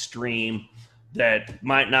action stream that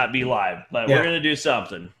might not be live, but we're going to do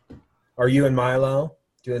something. Are you and Milo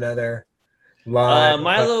do another live?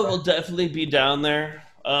 Milo will definitely be down there.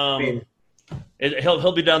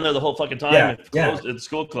 He'll be down there the whole fucking time if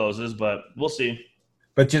school closes, but we'll see.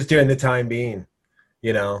 But just during the time being,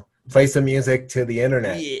 play some music to the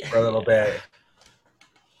internet for a little bit.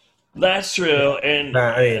 That's true.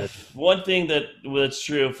 And one thing that's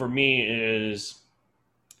true for me is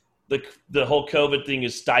the whole COVID thing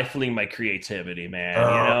is stifling my creativity, man.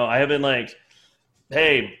 I haven't like,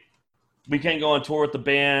 hey, we can't go on tour with the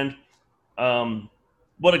band.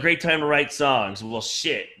 What a great time to write songs. Well,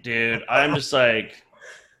 shit, dude. I'm just like,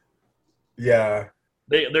 they're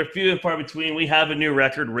few and far between. We have a new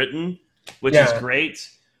record written, which is great.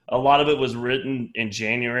 A lot of it was written in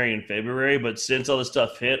January and February, but since all this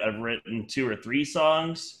stuff hit, I've written 2 or 3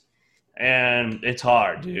 songs. and it's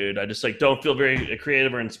hard, dude. I just like don't feel very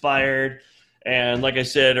creative or inspired. And like I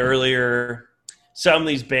said earlier, some of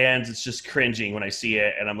these bands, it's just cringing when I see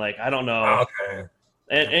it, and I'm like, I don't know. Okay.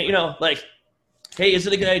 And you know, like, hey, is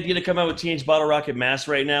it a good idea to come out with Teenage Bottle Rocket Mass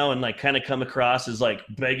right now and like kind of come across as like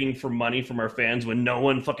begging for money from our fans when no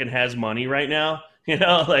one fucking has money right now? You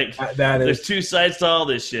know, like there's two sides to all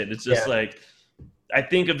this shit. It's just like, I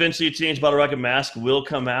think eventually Teenage Bottle Rocket Mask will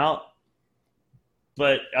come out.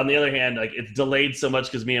 But on the other hand, like it's delayed so much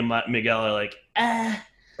because me and Miguel are like, I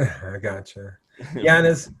gotcha. Yeah, and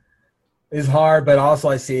it's hard, but also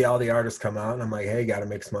I see all the artists come out and I'm like, hey, gotta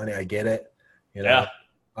make some money. I get it. You know?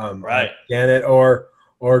 Yeah. Right. I get it. Or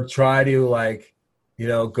try to like, you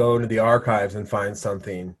know, go into the archives and find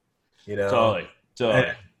something, you know.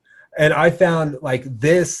 Totally. And I found like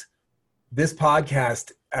this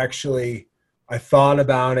podcast actually, I thought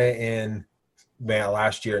about it in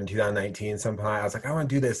last year in 2019 sometime. I was like, I want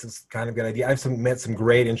to do this. It's kind of a good idea. I've met some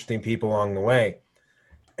great, interesting people along the way.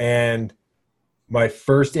 And my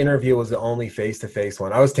first interview was the only face-to-face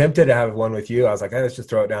one. I was tempted to have one with you. I was like, hey, let's just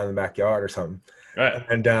throw it down in the backyard or something. Right.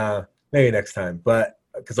 And maybe next time. But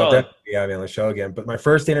because I'll definitely be having on the show again. But my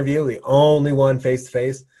first interview, the only one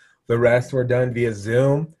face-to-face. The rest were done via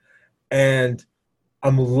Zoom. And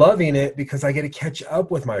I'm loving it because I get to catch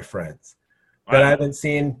up with my friends that I haven't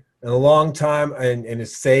seen in a long time, and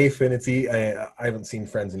it's safe, and I haven't seen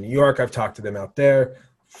friends in New York. I've talked to them out there.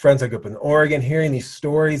 Friends I grew up in Oregon, hearing these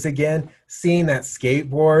stories again, seeing that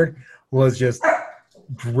skateboard was just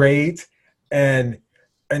great. And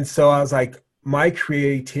so I was like, my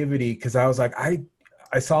creativity, because I was like,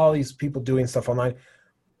 I saw all these people doing stuff online.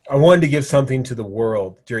 I wanted to give something to the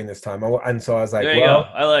world during this time. And so I was like, there you go.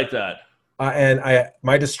 I like that.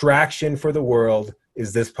 My distraction for the world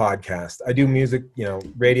is this podcast. I do music, you know,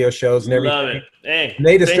 radio shows and everything. Love it. Hey,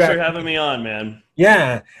 thanks for having me on, man.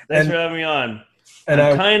 Yeah. Thanks for having me on. And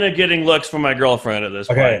I'm kind of getting looks from my girlfriend at this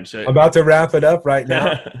point. So. I'm about to wrap it up right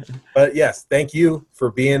now. But yes, thank you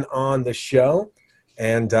for being on the show,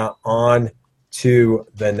 and on to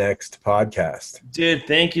the next podcast. Dude,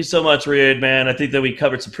 thank you so much, Reed, man. I think that we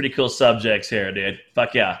covered some pretty cool subjects here, dude.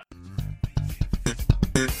 Fuck yeah.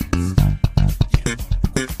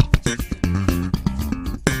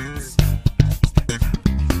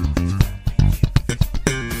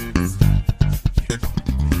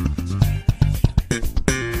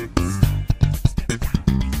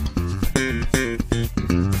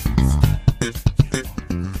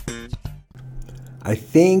 I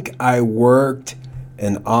think I worked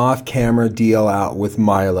an off-camera deal out with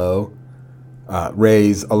Milo,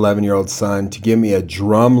 Ray's 11-year-old son, to give me a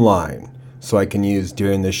drum line so I can use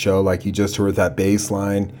during the show, like you just heard that bass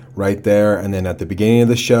line right there, and then at the beginning of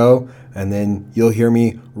the show, and then you'll hear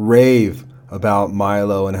me rave about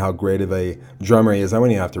Milo and how great of a drummer he is. I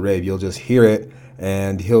won't even have to rave, you'll just hear it,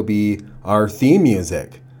 and he'll be our theme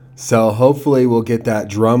music. So hopefully we'll get that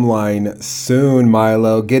drum line soon,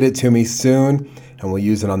 Milo. Get it to me soon, and we'll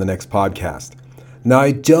use it on the next podcast. Now,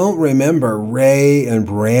 I don't remember Ray and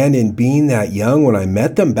Brandon being that young when I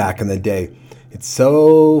met them back in the day. It's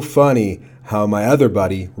so funny how my other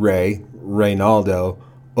buddy, Reynaldo,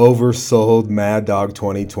 oversold Mad Dog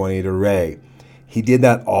 2020 to Ray. He did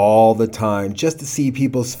that all the time just to see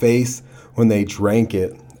people's face when they drank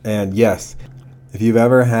it. And yes, if you've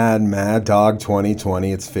ever had Mad Dog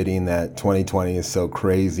 2020, it's fitting that 2020 is so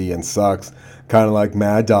crazy and sucks, kind of like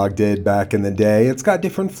Mad Dog did back in the day. It's got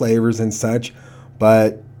different flavors and such,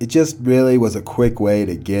 but it just really was a quick way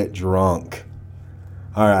to get drunk.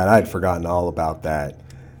 All right, I'd forgotten all about that.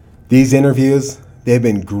 These interviews, they've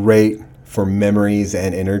been great for memories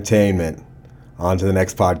and entertainment. On to the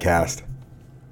next podcast.